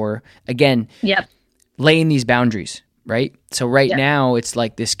front door. Again, laying these boundaries, right? So now it's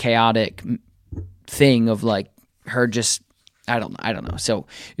like this chaotic thing of, like, her just, I don't know. So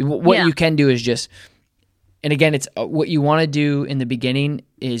what you can do is just, and again, it's what you want to do in the beginning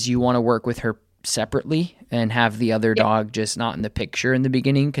is you want to work with her separately and have the other dog just not in the picture in the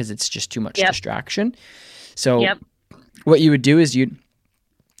beginning, because it's just too much distraction. So what you would do is you'd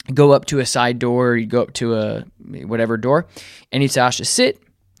go up to a side door, you go up to a whatever door, and you'd say, Asha, sit.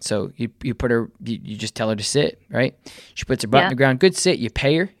 So you put her, you just tell her to sit, right? She puts her butt in the ground, good sit, you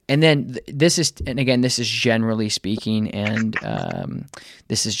pay her. And then this is generally speaking, and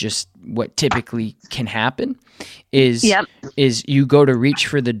this is just what typically can happen, is you go to reach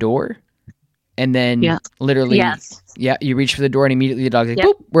for the door, and then literally, you reach for the door, and immediately the dog's like,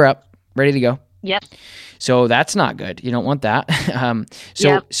 boop, we're up, ready to go. So that's not good. You don't want that.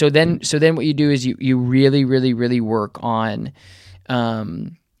 So then what you do is you really, really, really work on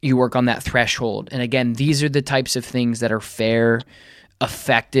that threshold. And again, these are the types of things that are fair,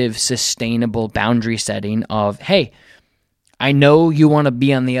 effective, sustainable boundary setting of, hey, I know you want to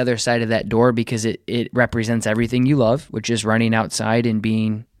be on the other side of that door because it represents everything you love, which is running outside and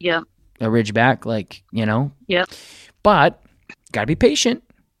being a ridgeback, like, but gotta be patient.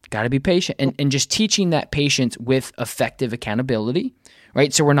 And just teaching that patience with effective accountability,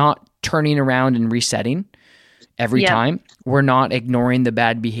 right? So we're not turning around and resetting every time. We're not ignoring the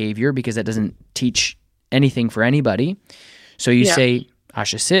bad behavior because that doesn't teach anything for anybody. So you say,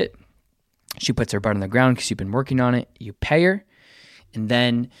 Asha, sit. She puts her butt on the ground because you've been working on it. You pay her, and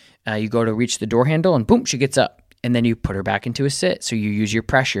then you go to reach the door handle, and boom, she gets up. And then you put her back into a sit. So you use your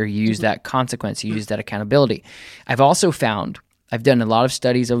pressure, you use that consequence, you use that accountability. I've also found, I've done a lot of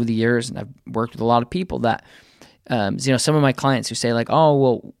studies over the years, and I've worked with a lot of people that, some of my clients who say like, oh,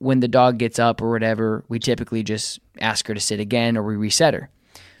 well, when the dog gets up or whatever, we typically just ask her to sit again or we reset her.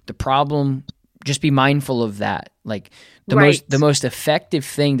 The problem, just be mindful of that. Like the most effective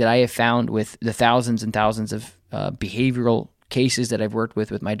thing that I have found with the thousands and thousands of behavioral cases that I've worked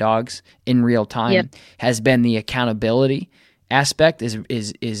with my dogs in real time has been the accountability aspect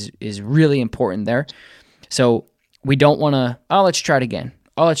is really important there. So we don't want to, let's try it again.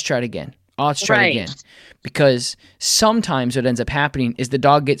 Let's try it again. Let's try it again. Because sometimes what ends up happening is the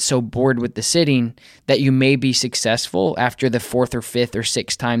dog gets so bored with the sitting that you may be successful after the fourth or fifth or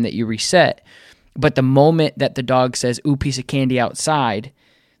sixth time that you reset. But the moment that the dog says, ooh, piece of candy outside,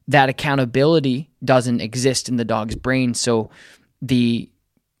 that accountability doesn't exist in the dog's brain. So the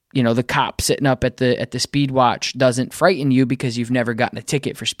cop sitting up at the speed watch doesn't frighten you because you've never gotten a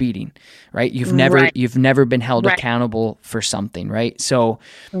ticket for speeding, right? You've never been held accountable for something, right? So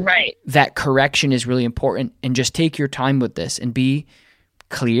that correction is really important, and just take your time with this and be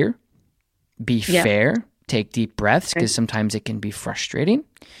clear, be fair, take deep breaths because sometimes it can be frustrating,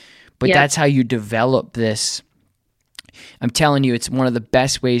 but that's how you develop this. I'm telling you, it's one of the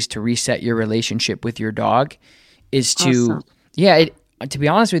best ways to reset your relationship with your dog is to, to be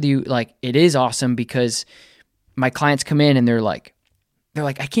honest with you, like it is awesome because my clients come in and they're like,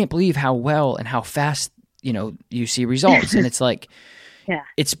 I can't believe how well and how fast, you see results. And it's like,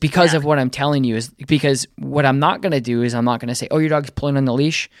 it's because of what I'm telling you, is because what I'm not going to do is I'm not going to say, oh, your dog's pulling on the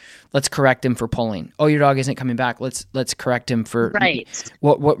leash. Let's correct him for pulling. Oh, your dog isn't coming back. Let's correct him for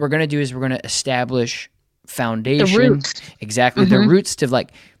what we're going to do is we're going to establish foundation, the roots. Exactly. The roots to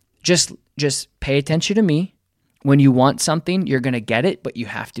like, just pay attention to me. When you want something, you're going to get it, but you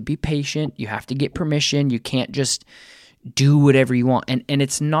have to be patient. You have to get permission. You can't just do whatever you want. And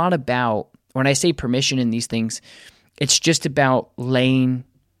it's not about, when I say permission in these things, it's just about laying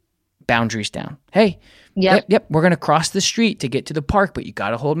boundaries down. Hey, yep, we're going to cross the street to get to the park, but you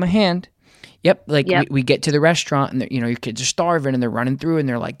got to hold my hand. Yep. We get to the restaurant and your kids are starving and they're running through and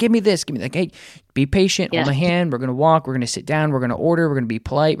they're like, give me this, like, hey, be patient, hold my hand. We're going to walk. We're going to sit down. We're going to order. We're going to be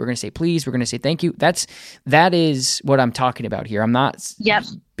polite. We're going to say, please. We're going to say, thank you. That is what I'm talking about here. I'm not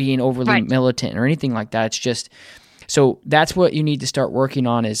being overly militant or anything like that. It's just, so that's what you need to start working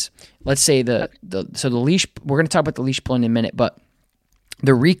on is, let's say the leash, we're going to talk about the leash pulling in a minute, but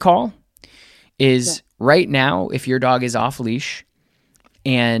the recall is right now, if your dog is off leash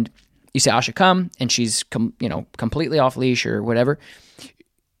and you say, Asha, come, and she's completely off leash or whatever,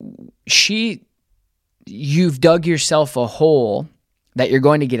 you've dug yourself a hole that you're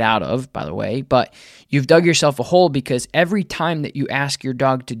going to get out of, by the way, but you've dug yourself a hole because every time that you ask your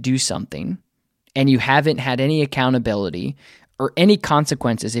dog to do something and you haven't had any accountability or any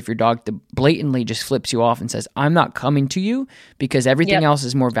consequences, if your dog blatantly just flips you off and says, I'm not coming to you because everything else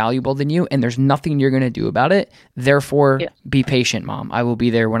is more valuable than you and there's nothing you're going to do about it. Therefore, be patient, Mom. I will be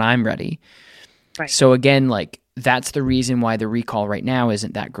there when I'm ready. Right. So again, like that's the reason why the recall right now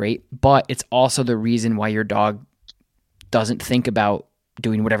isn't that great, but it's also the reason why your dog doesn't think about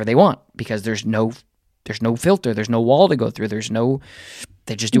doing whatever they want because there's no filter. There's no wall to go through.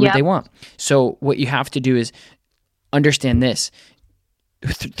 They just do what they want. So what you have to do is understand this.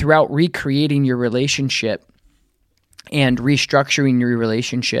 Throughout recreating your relationship and restructuring your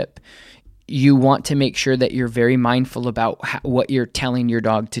relationship, you want to make sure that you're very mindful about what you're telling your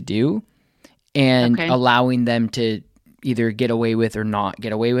dog to do and allowing them to either get away with or not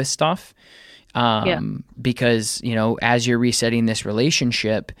get away with stuff. Because, as you're resetting this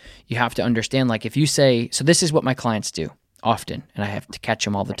relationship, you have to understand, like if you say, so this is what my clients do often, and I have to catch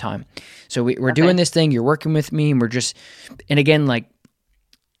them all the time. So we're doing this thing, you're working with me, and again, like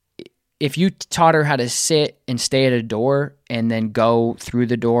if you taught her how to sit and stay at a door and then go through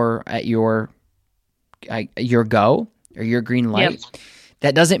the door at your go or your green light,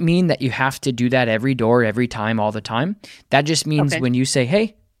 that doesn't mean that you have to do that every door, every time, all the time. That just means when you say,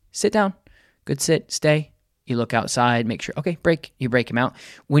 hey, sit down, good sit, stay, you look outside, make sure, okay, break, you break him out.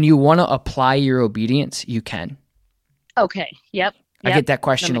 When you want to apply your obedience, you can. Okay. Yep. I get that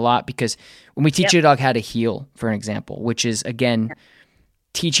question a lot because when we teach a dog how to heel, for an example, which is, again,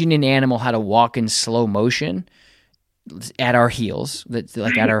 teaching an animal how to walk in slow motion at our heels,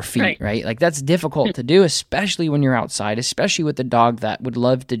 like at our feet, right? Like that's difficult to do, especially when you're outside, especially with a dog that would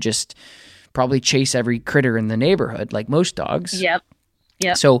love to just probably chase every critter in the neighborhood like most dogs. Yep.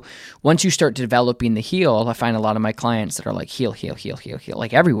 Yep. So once you start developing the heel, I find a lot of my clients that are like heel,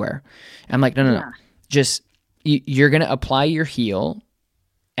 like everywhere. And I'm like, no. Just you're going to apply your heel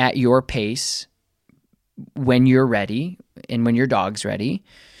at your pace when you're ready and when your dog's ready,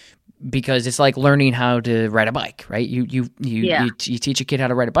 because it's like learning how to ride a bike, right? You teach a kid how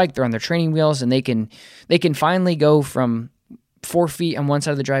to ride a bike, they're on their training wheels, and they can finally go from 4 feet on one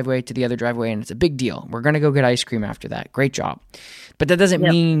side of the driveway to the other driveway, and it's a big deal. We're going to go get ice cream after that. Great job. But that doesn't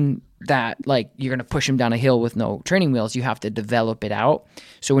mean that like you're going to push them down a hill with no training wheels. You have to develop it out.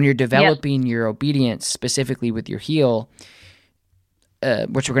 So when you're developing your obedience, specifically with your heel,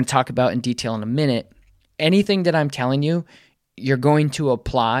 which we're going to talk about in detail in a minute, anything that I'm telling you, you're going to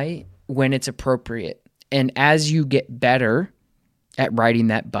apply when it's appropriate. And as you get better at riding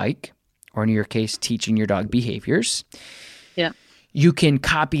that bike, or in your case, teaching your dog behaviors, you can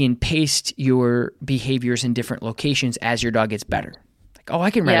copy and paste your behaviors in different locations as your dog gets better. Like, oh,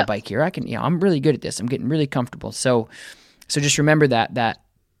 I can ride a bike here. I'm really good at this. I'm getting really comfortable. So just remember that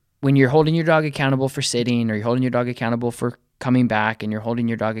when you're holding your dog accountable for sitting, or you're holding your dog accountable for coming back, and you're holding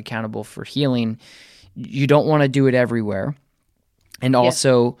your dog accountable for healing, you don't want to do it everywhere. And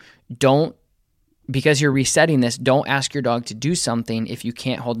also don't, because you're resetting this, don't ask your dog to do something if you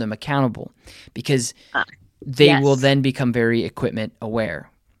can't hold them accountable, because they will then become very equipment aware.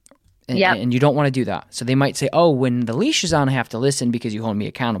 And you don't want to do that. So they might say, oh, when the leash is on, I have to listen because you hold me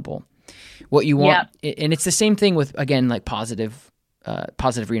accountable. What you want, and it's the same thing with, again, like positive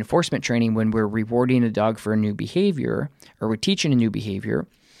reinforcement training. When we're rewarding a dog for a new behavior, or we're teaching a new behavior,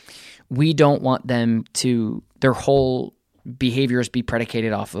 we don't want them to, their whole behaviors be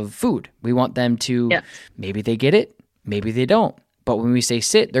predicated off of food. We want them to, maybe they get it, maybe they don't. But when we say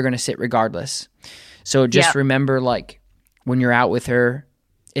sit, they're going to sit regardless. So just remember, like, when you're out with her,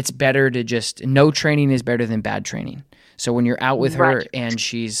 it's better to just, no training is better than bad training. So when you're out with her and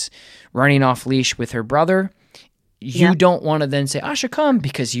she's running off leash with her brother, you don't want to then say, Asha, come,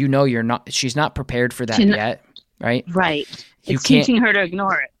 because you know she's not prepared for that yet, right? Right. It's teaching her to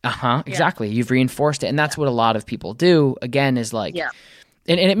ignore it. Exactly. You've reinforced it. And that's what a lot of people do, again, is like,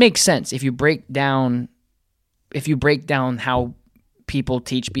 and it makes sense. If you break down how people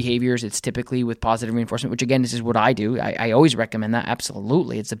teach behaviors, it's typically with positive reinforcement, which, again, this is what I do. I always recommend that.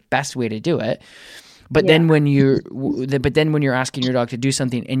 Absolutely. It's the best way to do it. But then when you're asking your dog to do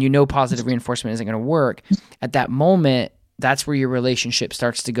something and you know positive reinforcement isn't going to work, at that moment, that's where your relationship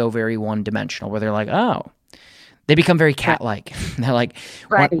starts to go very one-dimensional, where they're like, oh, they become very cat-like. They're like,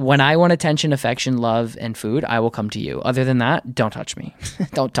 when I want attention, affection, love, and food, I will come to you. Other than that, don't touch me.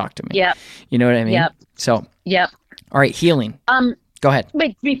 Don't talk to me. Yep. You know what I mean? Yep. So, all right, healing. Go ahead.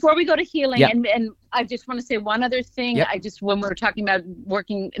 Wait, before we go to healing, and I just want to say one other thing. When we were talking about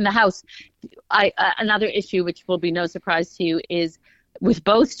working in the house, another issue, which will be no surprise to you, is with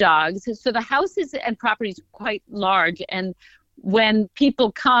both dogs. So the houses and properties quite large, and when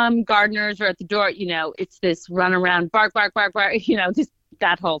people come, gardeners are at the door, it's this run around, bark, bark, bark, bark, just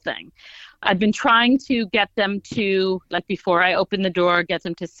that whole thing. I've been trying to get them to, like, before I open the door, get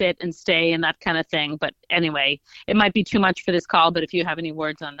them to sit and stay and that kind of thing. But anyway, it might be too much for this call, but if you have any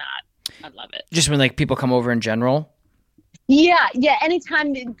words on that, I'd love it. Just when, like, people come over in general? Yeah.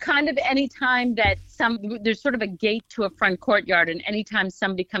 Anytime that there's sort of a gate to a front courtyard, and anytime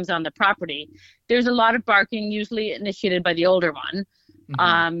somebody comes on the property, there's a lot of barking, usually initiated by the older one.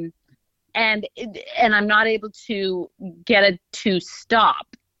 Mm-hmm. And I'm not able to get it to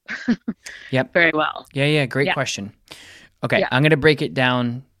stop. Very well. Yeah. Great question. Okay. I'm going to break it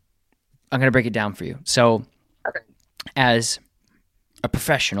down. For you. So as a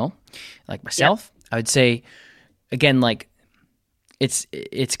professional like myself, I would say, again, like, I'm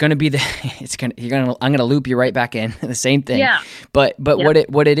going to loop you right back in the same thing. Yeah. But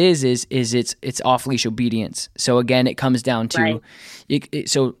what it is it's off leash obedience. So again, it comes down to,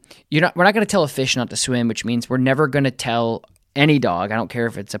 so we're not going to tell a fish not to swim, which means we're never going to tell any dog, I don't care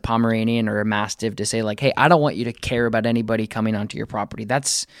if it's a Pomeranian or a Mastiff, to say, like, hey, I don't want you to care about anybody coming onto your property.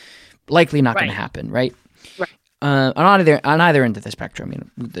 That's likely not going to happen, right? On either end of the spectrum,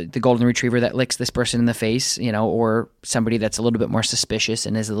 the golden retriever that licks this person in the face, or somebody that's a little bit more suspicious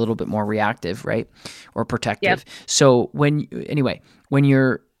and is a little bit more reactive, right, or protective. So what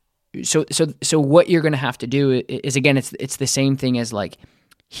you're going to have to do is, again, it's the same thing as like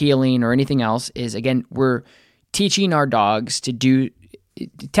healing or anything else. Is, again, we're teaching our dogs to do,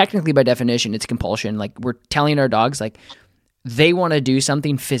 technically by definition, it's compulsion. Like, we're telling our dogs, like, they want to do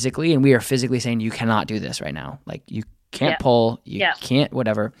something physically, and we are physically saying, you cannot do this right now. Like, you can't pull, you can't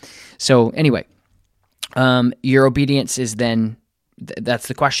whatever. So anyway, your obedience is then that's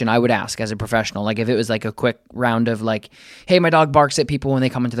the question I would ask as a professional. Like if it was like a quick round of like, hey, my dog barks at people when they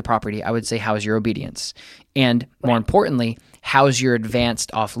come into the property, I would say, how's your obedience? And more importantly, how's your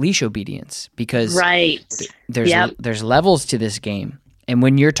advanced off-leash obedience? Because there's levels to this game. And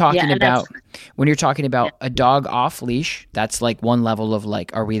when you're talking about a dog off leash, that's like one level of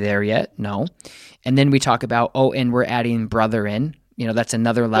like, are we there yet? No. And then we talk about, and we're adding brother in. That's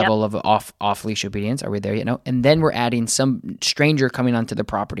another level of off leash obedience. Are we there yet? No. And then we're adding some stranger coming onto the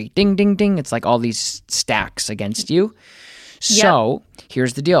property. Ding, ding, ding. It's like all these stacks against you. So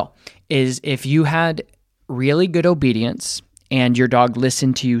here's the deal: is if you had really good obedience and your dog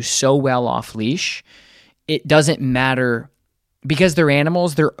listened to you so well off leash, it doesn't matter. Because they're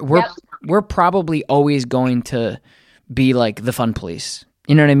animals, we're probably always going to be like the fun police.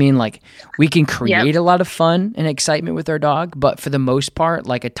 You know what I mean? Like we can create a lot of fun and excitement with our dog, but for the most part,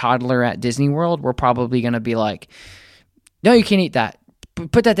 like a toddler at Disney World, we're probably going to be like, no, you can't eat that.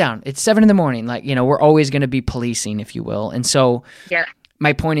 Put that down. It's 7 a.m. Like, we're always going to be policing, if you will. And so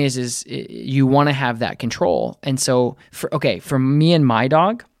my point is you want to have that control. And so for me and my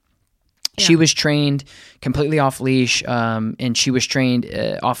dog, she was trained completely off leash, and she was trained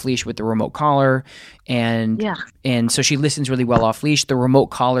off leash with the remote collar, and so she listens really well off leash. The remote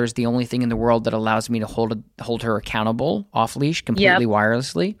collar is the only thing in the world that allows me to hold her accountable off leash completely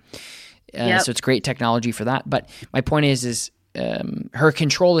wirelessly. So it's great technology for that. But my point is her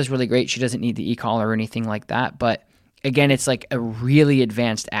control is really great. She doesn't need the e-collar or anything like that. But again, it's like a really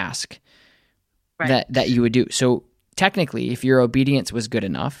advanced ask that you would do. So technically, if your obedience was good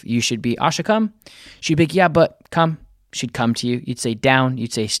enough, you should be, Asha, come. She'd be like, yeah, but come. She'd come to you. You'd say down.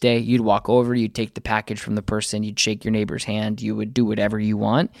 You'd say stay. You'd walk over. You'd take the package from the person. You'd shake your neighbor's hand. You would do whatever you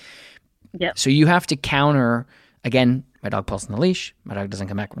want. Yep. So you have to counter, again, my dog pulls on the leash. My dog doesn't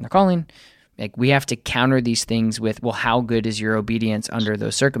come back when they're calling. Like we have to counter these things with, well, how good is your obedience under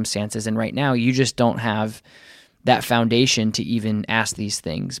those circumstances? And right now, you just don't have that foundation to even ask these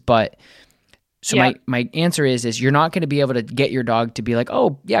things. But so my answer is you're not going to be able to get your dog to be like,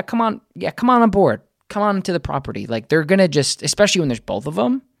 oh yeah, come on board, come on to the property. Like they're going to just, especially when there's both of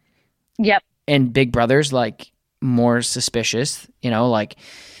them. Yep. And big brother's like more suspicious,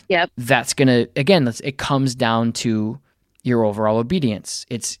 that's going to, again, it comes down to your overall obedience.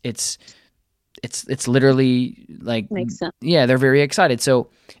 It's literally like, makes sense. Yeah, they're very excited.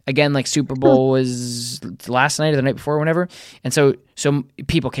 So again, like Super Bowl was last night or the night before, whenever. And so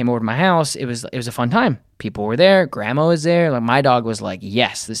people came over to my house. It was a fun time. People were there. Grandma was there. Like my dog was like,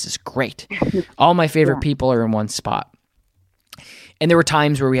 yes, this is great. All my favorite people are in one spot. And there were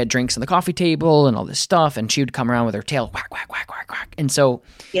times where we had drinks on the coffee table and all this stuff. And she would come around with her tail, whack, whack, whack, whack, whack. And so,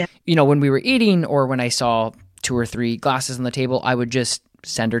 when we were eating or when I saw 2 or 3 glasses on the table, I would just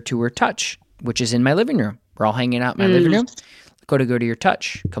send her to her touch, which is in my living room. We're all hanging out in my living room. Go to your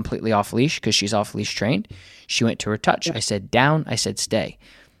touch, completely off leash because she's off leash trained. She went to her touch. I said down. I said stay.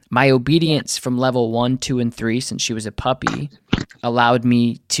 My obedience from level 1, 2, and 3, since she was a puppy, allowed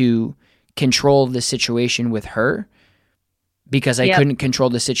me to control the situation with her because I couldn't control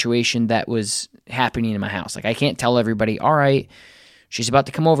the situation that was happening in my house. Like I can't tell everybody, all right, she's about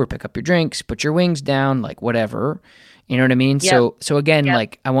to come over, pick up your drinks, put your wings down, like whatever. You know what I mean? Yep. So again,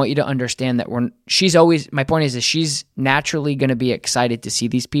 like I want you to understand that my point is she's naturally going to be excited to see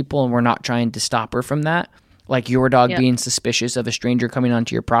these people and we're not trying to stop her from that. Like your dog being suspicious of a stranger coming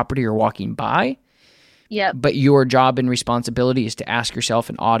onto your property or walking by. Yeah. But your job and responsibility is to ask yourself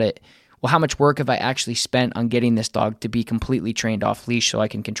and audit, well, how much work have I actually spent on getting this dog to be completely trained off leash so I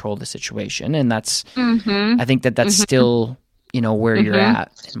can control the situation? And that's, I think that's still, where you're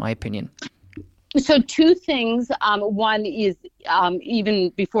at, in my opinion. So 2 things. One is even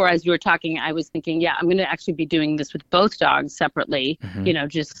before, as you were talking, I was thinking, I'm going to actually be doing this with both dogs separately,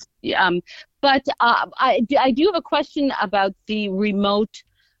 but I do have a question about the remote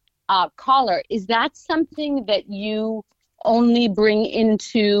collar. Is that something that you only bring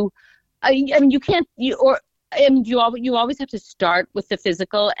into, you can't, you always have to start with the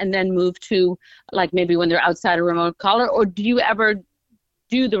physical and then move to like maybe when they're outside a remote collar, or do you ever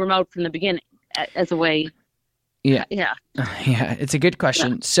do the remote from the beginning? As a way. Yeah. It's a good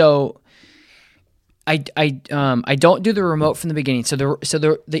question. So I don't do the remote from the beginning. So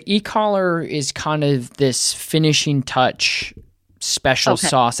the e-collar is kind of this finishing touch special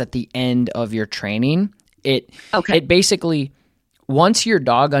sauce at the end of your training. It basically, once your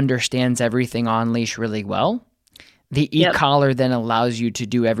dog understands everything on leash really well, the e-collar then allows you to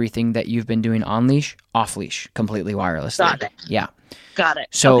do everything that you've been doing on leash, off leash, completely wirelessly. Got it. Yeah. Got it.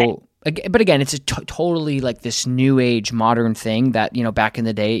 So But again, it's a totally like this new age modern thing that, back in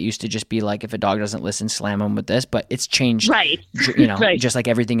the day, it used to just be like, if a dog doesn't listen, slam them with this, but it's changed, right. Right. Just like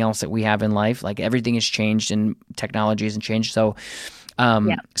everything else that we have in life, like everything has changed and technology hasn't changed. So,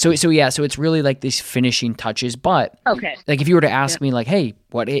 so it's really like these finishing touches, but like if you were to ask me like, hey,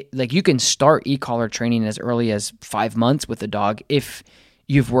 like you can start e-collar training as early as 5 months with a dog if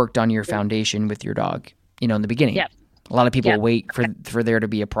you've worked on your foundation with your dog, in the beginning. Yeah. A lot of people wait for there to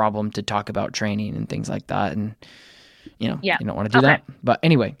be a problem to talk about training and things like that. And, you don't want to do that. But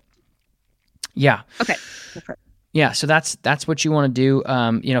anyway, yeah. Okay. Yeah. So that's what you want to do.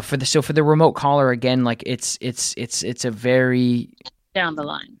 For the remote collar, again, like it's a very down the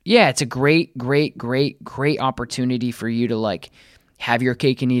line. Yeah. It's a great opportunity for you to like have your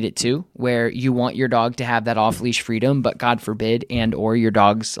cake and eat it too, where you want your dog to have that off leash freedom, but God forbid, or your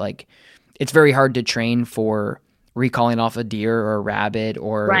dog's like, it's very hard to train for recalling off a deer or a rabbit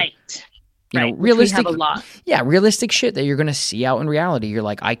or realistic, realistic shit that you're going to see out in reality. You're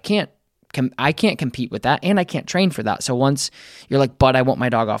like, I can't compete with that, and I can't train for that. So once you're like, but I want my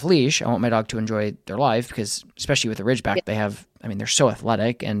dog off leash, I want my dog to enjoy their life, because especially with the Ridgeback, they're so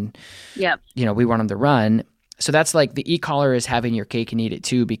athletic, and we want them to run. So that's like the e-collar is having your cake and eat it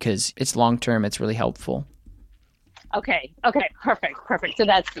too, because it's long term, it's really helpful. Okay, perfect. So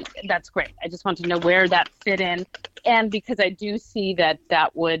that's great. I just want to know where that fit in, and because I do see that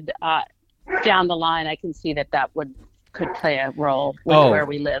would down the line, I can see that could play a role with where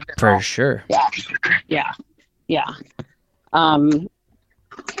we live. For sure. Yeah. Okay.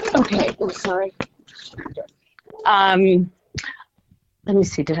 Oh, sorry. Let me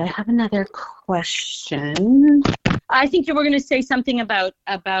see. Did I have another question? I think you were going to say something about,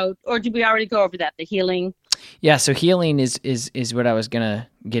 or did we already go over that? The healing. Yeah, so healing is what I was gonna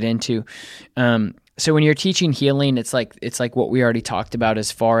get into. So when you're teaching healing, it's like what we already talked about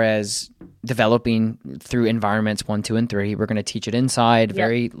as far as developing through environments 1, 2, and 3. We're gonna teach it inside,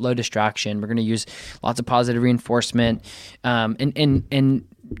 very low distraction. We're gonna use lots of positive reinforcement. And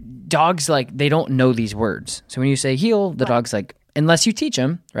dogs, like, they don't know these words. So when you say heal, the dog's like, unless you teach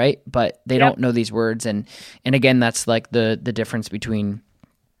them, right? But they don't know these words, and again, that's like the difference between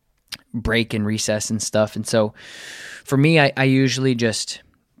break and recess and stuff. And so for me, I usually just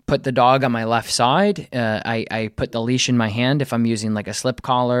put the dog on my left side. I put the leash in my hand if I'm using like a slip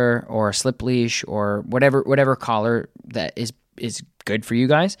collar or a slip leash or whatever collar that is good for you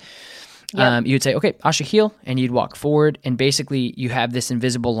guys. You'd say, okay, Asha, heel, and you'd walk forward, and basically you have this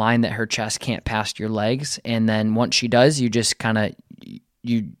invisible line that her chest can't pass your legs, and then once she does, you just kind of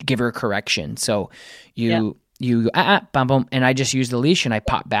you give her a correction. So you bum bum, and I just use the leash and I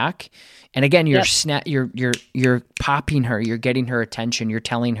pop back. And again, you're popping her, you're getting her attention, you're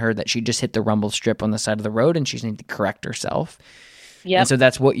telling her that she just hit the rumble strip on the side of the road and she's need to correct herself. And so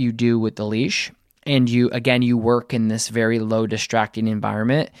that's what you do with the leash. And you work in this very low distracting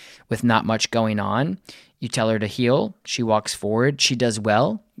environment with not much going on. You tell her to heel, she walks forward, she does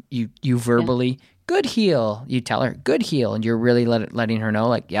well. You verbally, good heel. You tell her, good heel, and you're really letting her know,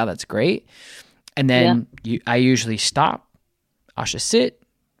 like, yeah, that's great. And then I usually stop, Asha, sit,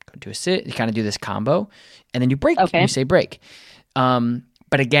 go to a sit. You kind of do this combo, and then you break. Okay. You say break. But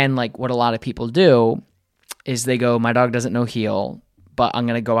again, like what a lot of people do is they go, my dog doesn't know heel, but I'm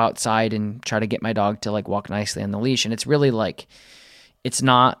going to go outside and try to get my dog to like walk nicely on the leash. And it's really like, it's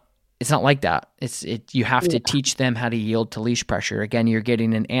not like that. You have to teach them how to yield to leash pressure. Again, you're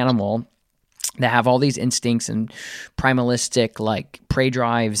getting an animal that have all these instincts and primalistic like prey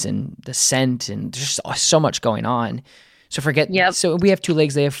drives and the scent and just so much going on. So so we have 2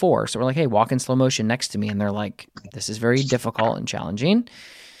 legs, they have 4. So we're like, hey, walk in slow motion next to me. And they're like, this is very difficult and challenging.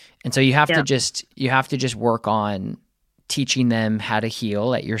 And so you have to just work on teaching them how to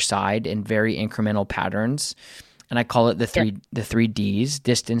heel at your side in very incremental patterns. And I call it the three Ds: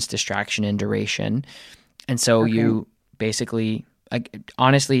 distance, distraction, and duration. And so you basically,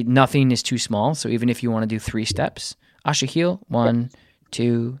 honestly, nothing is too small. So even if you want to do 3 steps, Asha, heel, 1,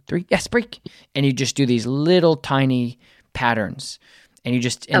 2, 3, yes, break. And you just do these little tiny patterns. And you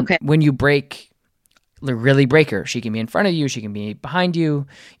just, when you break, really break her. She can be in front of you. She can be behind you.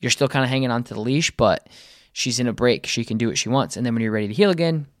 You're still kind of hanging on to the leash, but she's in a break. She can do what she wants. And then when you're ready to heel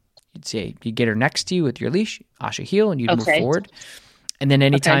again, you'd say, you get her next to you with your leash, Asha, heel, and you'd move forward. And then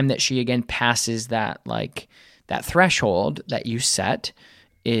anytime that she again passes that, like that threshold that you set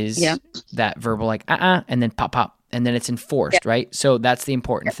is that verbal, like, and then pop, pop. And then it's enforced, right? So that's the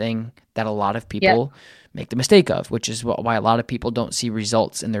important thing that a lot of people make the mistake of, which is why a lot of people don't see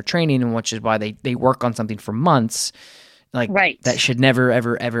results in their training, and which is why they work on something for months. Like that should never,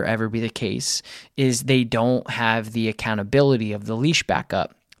 ever, ever, ever be the case, is they don't have the accountability of the leash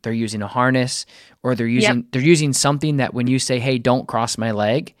backup. they're using a harness, or they're using something that when you say, hey, don't cross my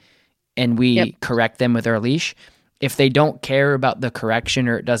leg, and we correct them with our leash, if they don't care about the correction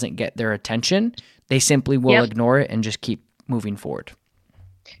or it doesn't get their attention, they simply will ignore it and just keep moving forward.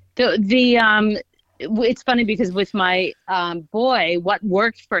 It's funny because with my boy, what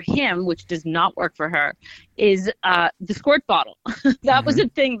worked for him, which does not work for her, is the squirt bottle. That was a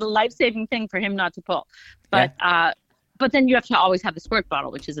thing, the life-saving thing for him not to pull. But then you have to always have the squirt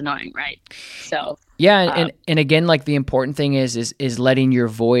bottle, which is annoying, right? So and again, like the important thing is letting your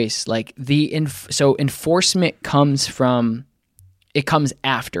voice, like so enforcement comes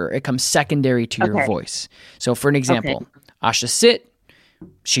after, it comes secondary to your voice. So for an example, Asha, sit.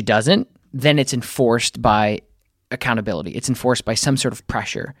 She doesn't. Then it's enforced by accountability. It's enforced by some sort of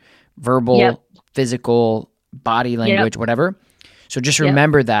pressure, verbal, physical, body language, whatever. So just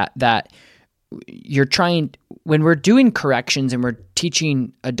remember that you're trying, when we're doing corrections and we're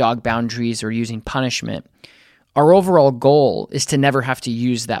teaching a dog boundaries or using punishment, our overall goal is to never have to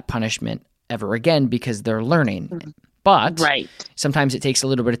use that punishment ever again because they're learning. But sometimes it takes a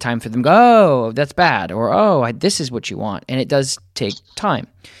little bit of time for them to go, oh, that's bad, or this is what you want. And it does take time.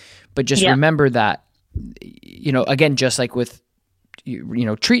 But just remember that, again, just like with,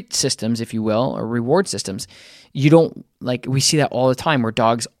 treat systems, if you will, or reward systems, you don't, like, we see that all the time where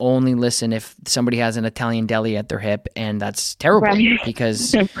dogs only listen if somebody has an Italian deli at their hip, and that's terrible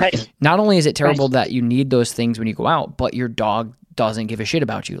because not only is it terrible that you need those things when you go out, but your dog doesn't give a shit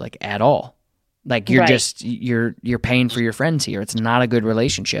about you, like, at all. Like you're just, you're paying for your friends here. It's not a good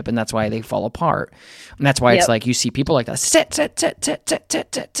relationship. And that's why they fall apart. And that's why it's like, you see people like that, sit.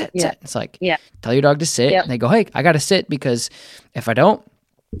 It's like, tell your dog to sit. And they go, hey, I got to sit because if I don't,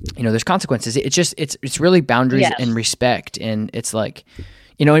 there's consequences. It's just, it's really boundaries and respect. And it's like,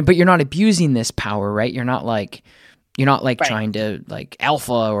 but you're not abusing this power, right? You're not like trying to like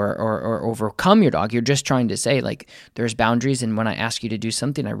alpha or overcome your dog. You're just trying to say like there's boundaries, and when I ask you to do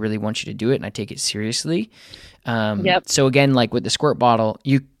something, I really want you to do it, and I take it seriously. So again, like with the squirt bottle,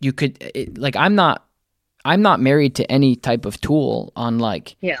 you could like I'm not married to any type of tool on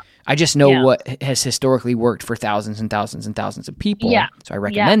like I just know what has historically worked for thousands and thousands and thousands of people. So I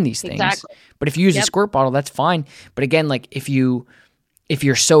recommend these things. Exactly. But if you use a squirt bottle, that's fine. But again, like if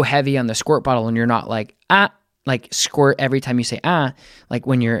you're so heavy on the squirt bottle and you're not like like squirt every time you say like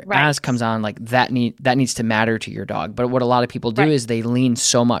when your ahs comes on, like that needs to matter to your dog. But what a lot of people do is they lean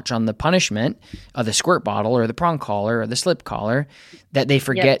so much on the punishment of the squirt bottle or the prong collar or the slip collar that they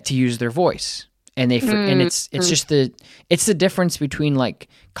forget to use their voice. And and it's just it's the difference between like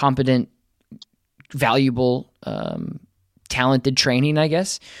competent, valuable, talented training, I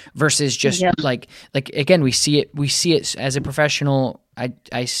guess, versus just like again, we see it as a professional.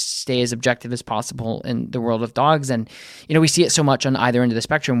 I stay as objective as possible in the world of dogs. And, we see it so much on either end of the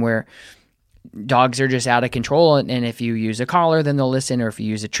spectrum where dogs are just out of control. And if you use a collar, then they'll listen. Or if you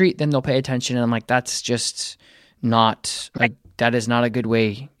use a treat, then they'll pay attention. And I'm like, that's just not like, that is not a good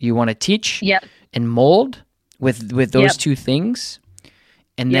way. You want to teach and mold with those two things.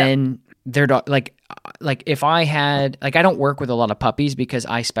 And then their dog, like if I had, like, I don't work with a lot of puppies because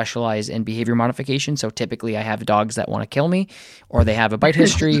I specialize in behavior modification. So typically I have dogs that want to kill me or they have a bite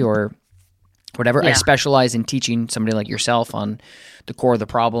history or whatever. I specialize in teaching somebody like yourself on the core of the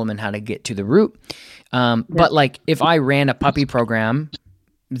problem and how to get to the root. But like if I ran a puppy program,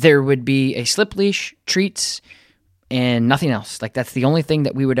 there would be a slip leash, treats, and nothing else. Like that's the only thing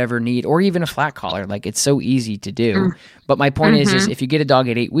that we would ever need, or even a flat collar. Like it's so easy to do. But my point is if you get a dog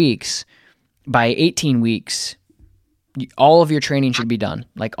at 8 weeks, by 18 weeks, all of your training should be done.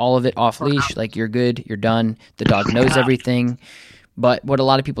 Like all of it off leash, like you're good, you're done. The dog knows everything. But what a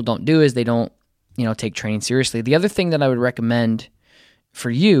lot of people don't do is they don't, take training seriously. The other thing that I would recommend for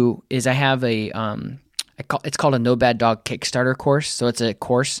you is I have it's called a No Bad Dog Kickstarter course. So it's a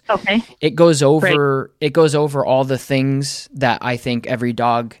course. Okay. It goes over all the things that I think every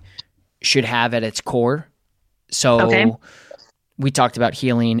dog should have at its core. So we talked about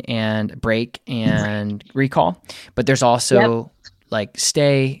healing and break and recall, but there's also like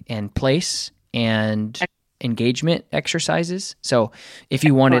stay and place and engagement exercises. So if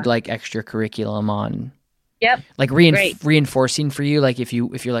you wanted like extra curriculum on like reinforcing for you, like if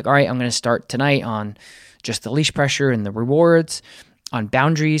you're like, all right, I'm going to start tonight on just the leash pressure and the rewards, on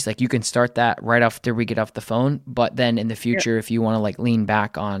boundaries, like you can start that right after we get off the phone. But then in the future, if you want to like lean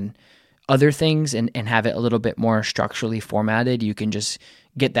back on other things and have it a little bit more structurally formatted, you can just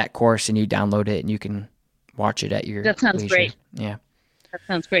get that course and you download it and you can watch it at your That sounds leisure. great. Yeah. That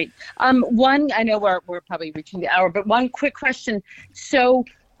sounds great. One, I know we're probably reaching the hour, but one quick question. So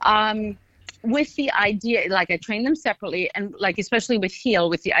with the idea, like I train them separately, and like especially with heel,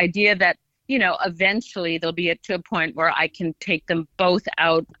 with the idea that, you know, eventually they'll be to a point where I can take them both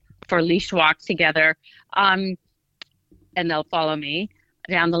out for leash walks together, and they'll follow me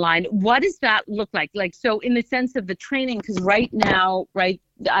down the line. What does that look like? Like, so in the sense of the training, because right now,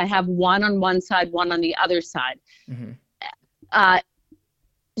 I have one on one side, one on the other side. Mm-hmm.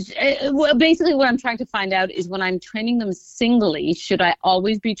 Well, basically what I'm trying to find out is when I'm training them singly, should I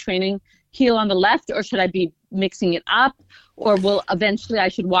always be training heel on the left, or should I be mixing it up, or will eventually I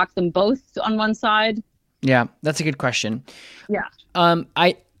should walk them both on one side? Yeah, that's a good question. Yeah.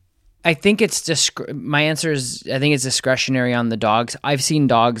 I think it's my answer is I think it's discretionary on the dogs. I've seen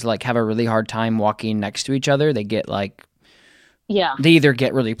dogs like have a really hard time walking next to each other. They get like, yeah, they either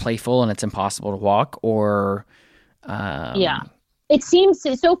get really playful and it's impossible to walk, or it seems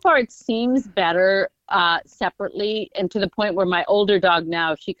so far it seems better separately, and to the point where my older dog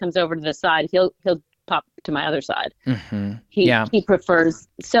now, if she comes over to the side, he'll pop to my other side. Mm-hmm. He prefers.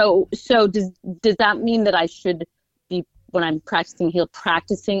 So does that mean that I should be, when I'm practicing heel,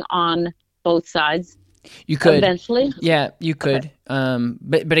 practicing on both sides? You could eventually. Yeah, you could. Okay.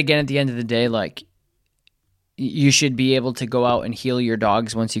 But again, at the end of the day, like, you should be able to go out and heal your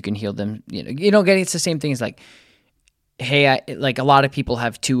dogs once you can heal them. You know, it's the same thing as like, hey, like a lot of people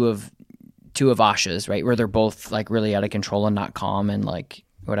have two of Ashas, right? Where they're both like really out of control and not calm and like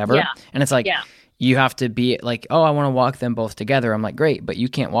whatever. Yeah. And it's like, you have to be like, oh, I want to walk them both together. I'm like, great, but you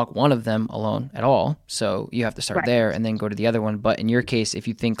can't walk one of them alone at all. So you have to start there and then go to the other one. But in your case, if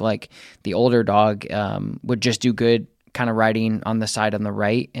you think like the older dog would just do good kind of riding on the side on the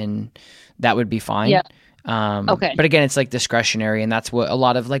right, and that would be fine. Yeah. Okay. But again, it's like discretionary, and that's what a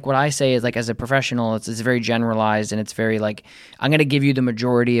lot of like what I say is like as a professional, it's very generalized, and it's very like I'm going to give you the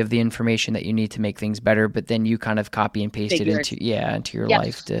majority of the information that you need to make things better, but then you kind of copy and paste it into your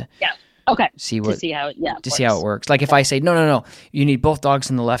life to see how it works. Like if I say no, you need both dogs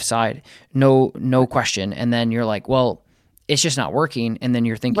on the left side, no question, and then you're like, well, it's just not working, and then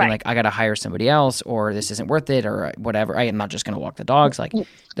you're thinking like I got to hire somebody else, or this isn't worth it, or whatever. I am not just going to walk the dogs. Like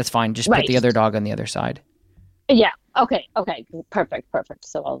that's fine. Just put the other dog on the other side. Yeah. Okay. Perfect.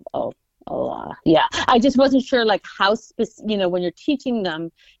 So I'll I just wasn't sure like how when you're teaching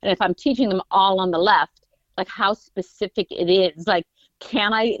them, and if I'm teaching them all on the left, like how specific it is. Like,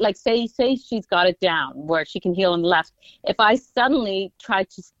 can I like say she's got it down where she can heel on the left. If I suddenly try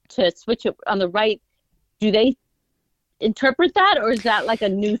to switch it on the right, do they interpret that, or is that like a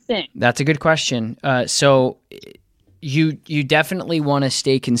new thing? That's a good question. So you definitely want to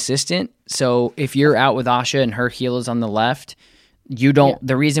stay consistent. So if you're out with Asha and her heel is on the left, you don't.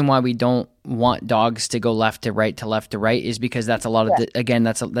 The reason why we don't want dogs to go left to right to left to right is because that's a lot of again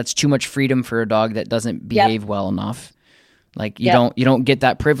that's too much freedom for a dog that doesn't behave well enough. Like you don't get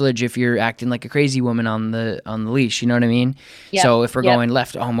that privilege if you're acting like a crazy woman on the leash. You know what I mean? Yep. So if we're going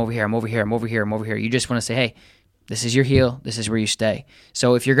left, I'm over here, I'm over here, I'm over here, I'm over here. You just want to say, hey, this is your heel. This is where you stay.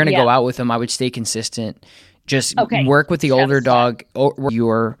 So if you're going to go out with them, I would stay consistent. Just work with the older dog, or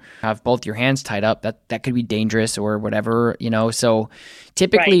you have both your hands tied up. That could be dangerous or whatever, you know. So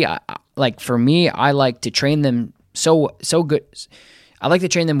typically, like for me, I like to train them so good. I like to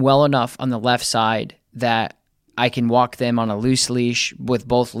train them well enough on the left side that I can walk them on a loose leash with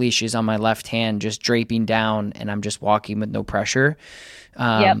both leashes on my left hand, just draping down, and I'm just walking with no pressure.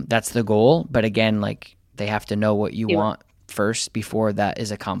 That's the goal. But again, like they have to know what you want first before that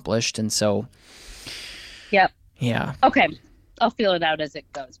is accomplished. And so, yeah. Okay. I'll feel it out as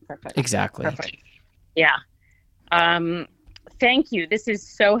it goes. Perfect. Exactly. Perfect. Yeah. Thank you. This is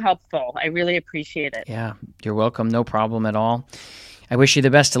so helpful. I really appreciate it. Yeah. You're welcome. No problem at all. I wish you the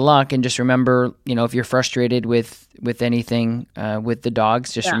best of luck, and just remember, if you're frustrated with anything, with the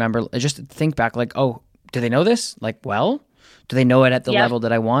dogs, just remember, just think back like, oh, do they know this? Like, well, do they know it at the level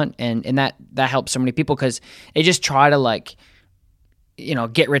that I want? And that helps so many people, because they just try to like,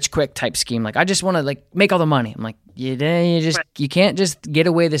 get rich quick type scheme. Like, I just want to like make all the money. I'm like, you can't just get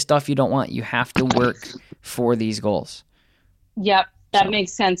away the stuff you don't want. You have to work for these goals. Yep. That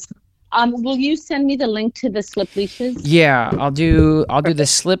makes sense. Will you send me the link to the slip leashes? Yeah, I'll do the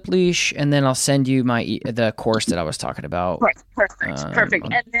slip leash, and then I'll send you the course that I was talking about. Perfect.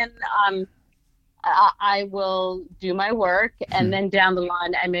 And then I will do my work, and then down the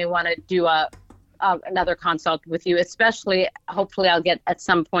line I may want to do another consult with you. Especially, hopefully, I'll get at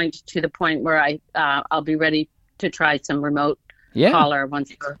some point to the point where I'll be ready to try some remote caller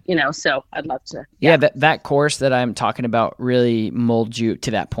once, so I'd love to. Yeah, that course that I'm talking about really molds you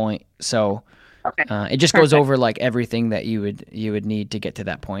to that point. So it just goes over like everything that you would need to get to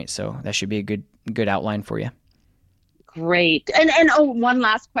that point. So that should be a good outline for you. Great. And one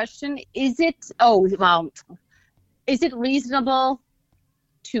last question. Is it reasonable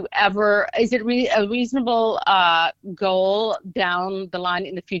to ever, a reasonable goal down the line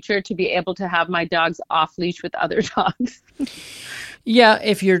in the future to be able to have my dogs off leash with other dogs? Yeah,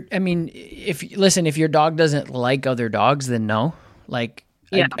 if your dog doesn't like other dogs, then no. Like,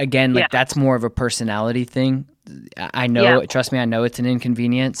 Yeah. again, like Yeah. that's more of a personality thing. I know, trust me, I know it's an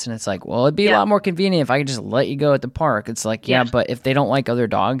inconvenience, and it's like, well, it'd be a lot more convenient if I could just let you go at the park. It's like, but if they don't like other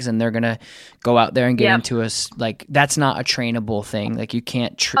dogs and they're gonna go out there and get into us, like that's not a trainable thing. Like you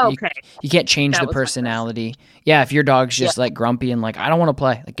can't, you can't change the personality. Yeah, if your dog's just like grumpy and like I don't want to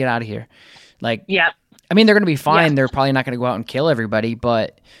play, like get out of here. Like, I mean, they're gonna be fine. They're probably not gonna go out and kill everybody,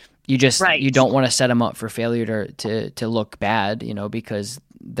 but you just you don't want to set them up for failure to look bad, you know, because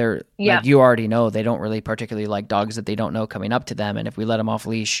they're like you already know they don't really particularly like dogs that they don't know coming up to them, and if we let them off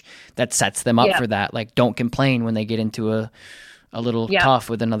leash, that sets them up for that. Like, don't complain when they get into a little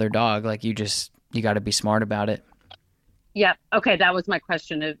tough with another dog. Like you got to be smart about it. Yeah. Okay. That was my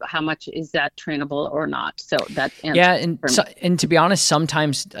question of how much is that trainable or not. So that answers and to be honest,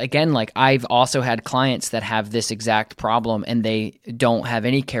 sometimes again, like I've also had clients that have this exact problem and they don't have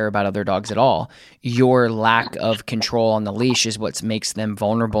any care about other dogs at all. Your lack of control on the leash is what makes them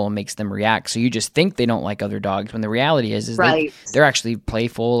vulnerable and makes them react. So you just think they don't like other dogs when the reality is they're actually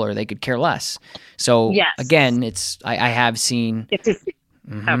playful or they could care less. So again, I have seen it's just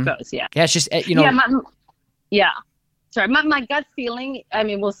how it goes. Yeah. Yeah. It's just, you know. Sorry, my gut feeling, I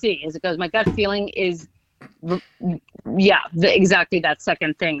mean, we'll see as it goes. My gut feeling is, exactly that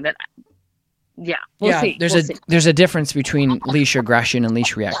second thing that, we'll see. There's a difference between leash aggression and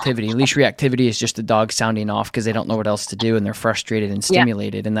leash reactivity. Leash reactivity is just the dog sounding off because they don't know what else to do and they're frustrated and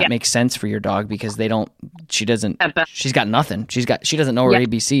stimulated. And that makes sense for your dog because she's got nothing. She doesn't know her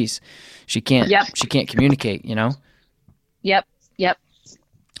ABCs. She can't communicate, you know? Yep.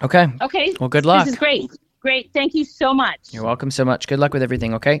 Okay. Well, good luck. This is great. Great. Thank you so much. You're welcome so much. Good luck with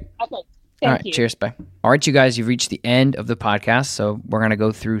everything, okay? Okay. All right. Cheers. Bye. All right, you guys, you've reached the end of the podcast. So we're going to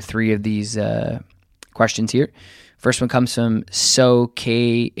go through 3 of these questions here. First one comes from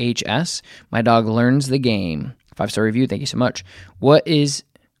KHS. My dog learns the game. 5-star review. Thank you so much. This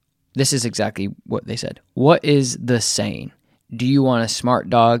is exactly what they said. What is the saying? Do you want a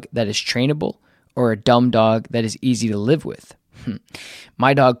smart dog that is trainable or a dumb dog that is easy to live with?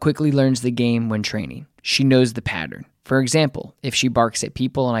 My dog quickly learns the game when training. She knows the pattern. For example, if she barks at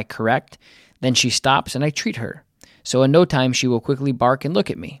people and I correct, then she stops and I treat her. So in no time, she will quickly bark and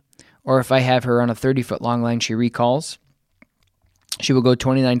look at me. Or if I have her on a 30-foot long line she recalls, she will go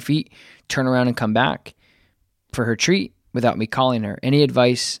 29 feet, turn around and come back for her treat without me calling her. Any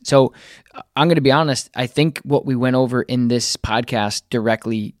advice? So I'm going to be honest. I think what we went over in this podcast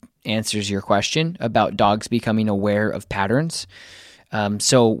directly answers your question about dogs becoming aware of patterns.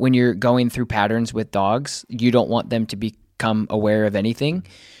 So when you're going through patterns with dogs, you don't want them to become aware of anything.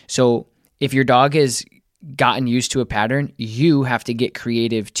 So if your dog has gotten used to a pattern, you have to get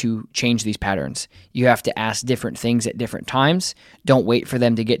creative to change these patterns. You have to ask different things at different times. Don't wait for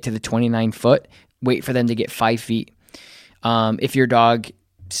them to get to the 29 foot. Wait for them to get 5 feet. If your dog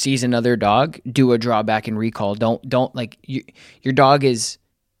sees another dog, do a drawback and recall. Don't like your dog is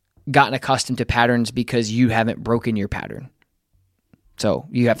gotten accustomed to patterns because you haven't broken your pattern. So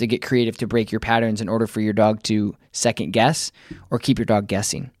you have to get creative to break your patterns in order for your dog to second guess or keep your dog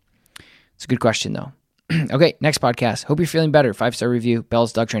guessing. It's a good question though. Okay, next podcast. Hope you're feeling better. 5-star review,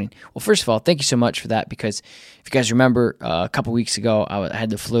 Bell's Dog Training. Well, first of all, thank you so much for that because if you guys remember a couple weeks ago, I had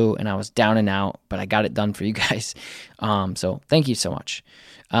the flu and I was down and out, but I got it done for you guys. So thank you so much.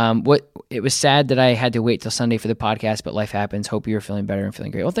 It was sad that I had to wait till Sunday for the podcast, but life happens. Hope you're feeling better and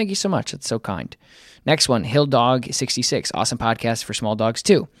feeling great. Well, thank you so much. That's so kind. Next one, Hill Dog 66. Awesome podcast for small dogs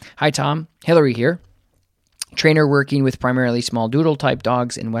too. Hi, Tom. Hillary here. Trainer working with primarily small doodle type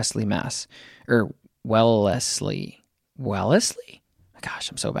dogs in Wellesley, Mass. Wellesley.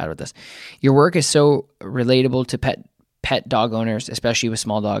 Gosh, I'm so bad with this. Your work is so relatable to pet dog owners, especially with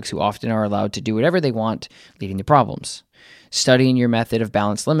small dogs who often are allowed to do whatever they want, leading to problems. Studying your method of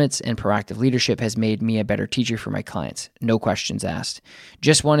balanced limits and proactive leadership has made me a better teacher for my clients. No questions asked.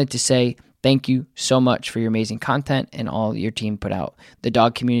 Just wanted to say thank you so much for your amazing content and all your team put out. The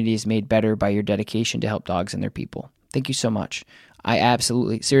dog community is made better by your dedication to help dogs and their people. Thank you so much. I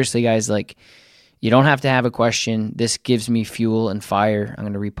absolutely, seriously guys, like, you don't have to have a question. This gives me fuel and fire. I'm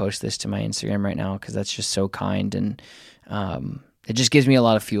going to repost this to my Instagram right now because that's just so kind. And it just gives me a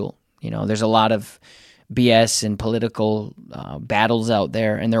lot of fuel. You know, there's a lot of BS and political battles out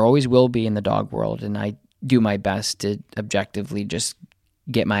there, and there always will be in the dog world. And I do my best to objectively just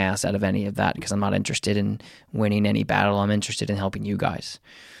get my ass out of any of that because I'm not interested in winning any battle. I'm interested in helping you guys.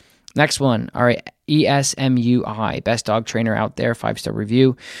 Next one. All right. ESMUI, best dog trainer out there, 5-star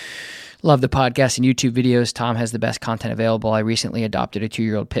review. Love the podcast and YouTube videos. Tom has the best content available. I recently adopted a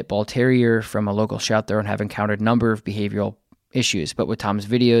 2-year-old pit bull terrier from a local shelter and have encountered a number of behavioral issues, but with Tom's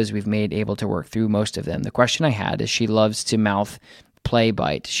videos, we've made able to work through most of them. The question I had is she loves to mouth play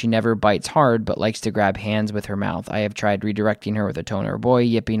bite. She never bites hard, but likes to grab hands with her mouth. I have tried redirecting her with a tone or a boy,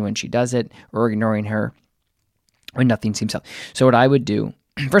 yipping when she does it, or ignoring her when nothing seems help. So what I would do,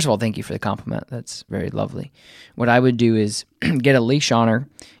 first of all, thank you for the compliment. That's very lovely. What I would do is get a leash on her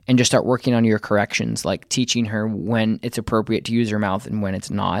and just start working on your corrections, like teaching her when it's appropriate to use her mouth and when it's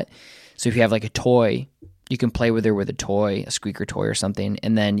not. So if you have like a toy, you can play with her with a toy, a squeaker toy or something,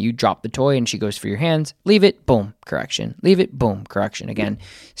 and then you drop the toy and she goes for your hands. Leave it, boom, correction. Leave it, boom, correction. Again,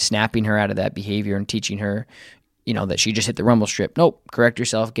 snapping her out of that behavior and teaching her, that she just hit the rumble strip. Nope, correct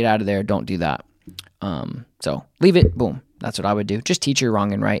yourself, get out of there, don't do that. So leave it, boom. That's what I would do. Just teach her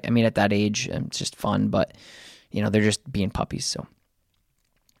wrong and right. I mean, at that age, it's just fun, but, they're just being puppies. So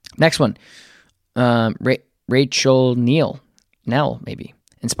next one, Rachel Nell, maybe.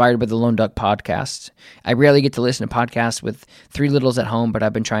 Inspired by the Lone Duck podcast. I rarely get to listen to podcasts with 3 littles at home, but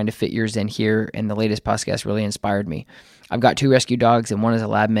I've been trying to fit yours in here, and the latest podcast really inspired me. I've got 2 rescue dogs, and one is a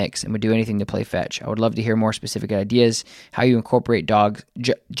lab mix, and would do anything to play fetch. I would love to hear more specific ideas, how you incorporate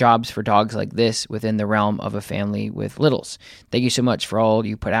jobs for dogs like this within the realm of a family with littles. Thank you so much for all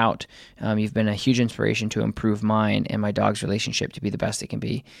you put out. You've been a huge inspiration to improve mine and my dog's relationship to be the best it can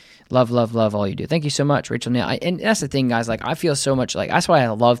be. Love, love, love all you do. Thank you so much, Rachel Neal. And that's the thing, guys. Like, I feel so much that's why I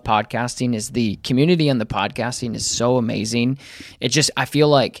love podcasting, is the community on the podcasting is so amazing. I feel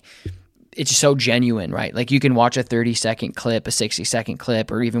like it's so genuine, right? Like, you can watch a 30-second clip, a 60-second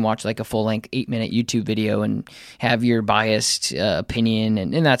clip, or even watch like a full-length 8-minute YouTube video and have your biased opinion,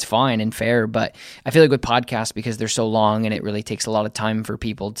 and that's fine and fair. But I feel like with podcasts, because they're so long and it really takes a lot of time for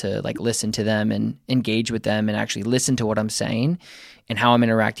people to like listen to them and engage with them and actually listen to what I'm saying and how I'm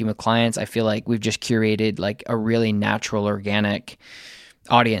interacting with clients, I feel like we've just curated like a really natural, organic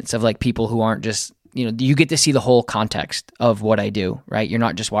audience of like people who aren't just, you get to see the whole context of what I do, right? You're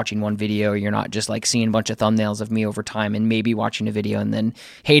not just watching one video, or you're not just like seeing a bunch of thumbnails of me over time and maybe watching a video and then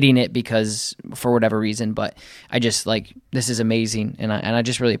hating it because for whatever reason. But I just like, this is amazing, and I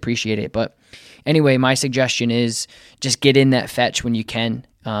just really appreciate it. But anyway, my suggestion is just get in that fetch when you can.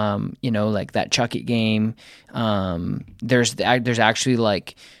 Like that chuck it game. There's actually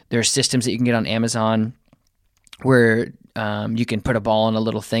like, there's systems that you can get on Amazon where you can put a ball in a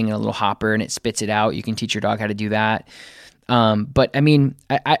little thing, in a little hopper, and it spits it out. You can teach your dog how to do that. But I mean,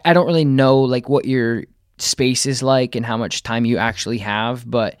 I don't really know like what your space is like and how much time you actually have.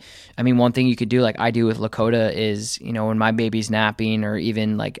 But I mean, one thing you could do, like I do with Lakota, is, when my baby's napping, or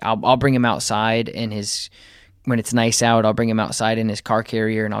even like I'll bring him outside when it's nice out, I'll bring him outside in his car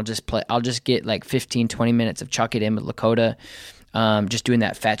carrier, and I'll just get like 15-20 minutes of chuck it in with Lakota. Just doing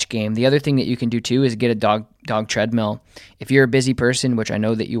that fetch game. The other thing that you can do too is get a dog treadmill. If you're a busy person, which I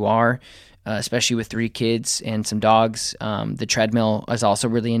know that you are, especially with 3 kids and some dogs, the treadmill is also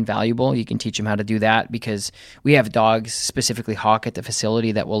really invaluable. You can teach them how to do that, because we have dogs, specifically Hawk, at the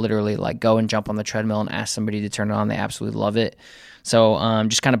facility that will literally like go and jump on the treadmill and ask somebody to turn it on. They absolutely love it. So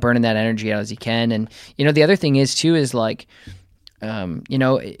just kind of burning that energy out as you can. And the other thing is too is like,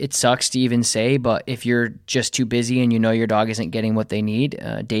 it sucks to even say, but if you're just too busy and your dog isn't getting what they need,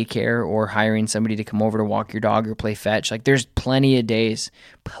 daycare or hiring somebody to come over to walk your dog or play fetch, like there's plenty of days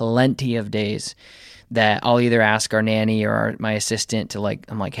that I'll either ask our nanny or my assistant to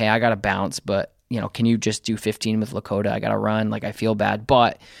I'm like, hey, I got to bounce, but can you just do 15 with Lakota? I got to run. Like, I feel bad,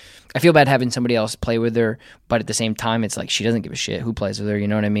 but I feel bad having somebody else play with her, but at the same time, it's like she doesn't give a shit who plays with her. You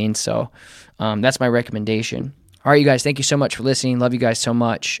know what I mean? So that's my recommendation. All right, you guys, thank you so much for listening. Love you guys so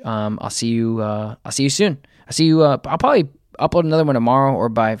much. I'll see you soon. I'll probably upload another one tomorrow or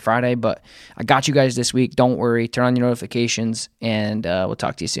by Friday, but I got you guys this week. Don't worry. Turn on your notifications, and we'll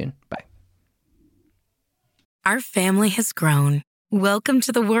talk to you soon. Bye. Our family has grown. Welcome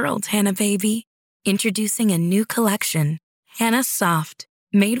to the world, Hannah baby. Introducing a new collection, Hannah Soft,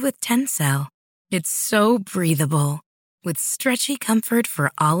 made with Tencel. It's so breathable, with stretchy comfort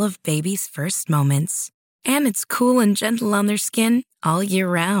for all of baby's first moments. And it's cool and gentle on their skin all year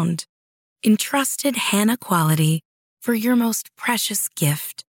round. Entrusted Hannah quality for your most precious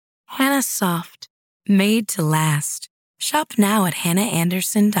gift. Hannah Soft, made to last. Shop now at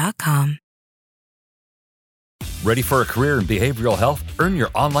hannahanderson.com. Ready for a career in behavioral health? Earn your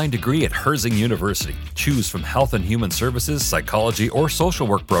online degree at Herzing University. Choose from health and human services, psychology, or social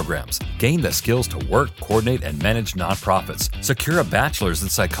work programs. Gain the skills to work, coordinate, and manage nonprofits. Secure a bachelor's in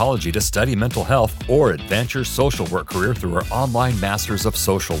psychology to study mental health, or advance your social work career through our online Masters of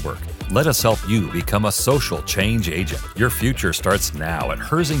Social Work. Let us help you become a social change agent. Your future starts now at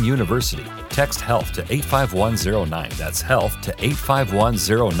Herzing University. Text HEALTH to 85109. That's HEALTH to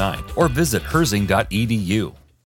 85109. Or visit herzing.edu.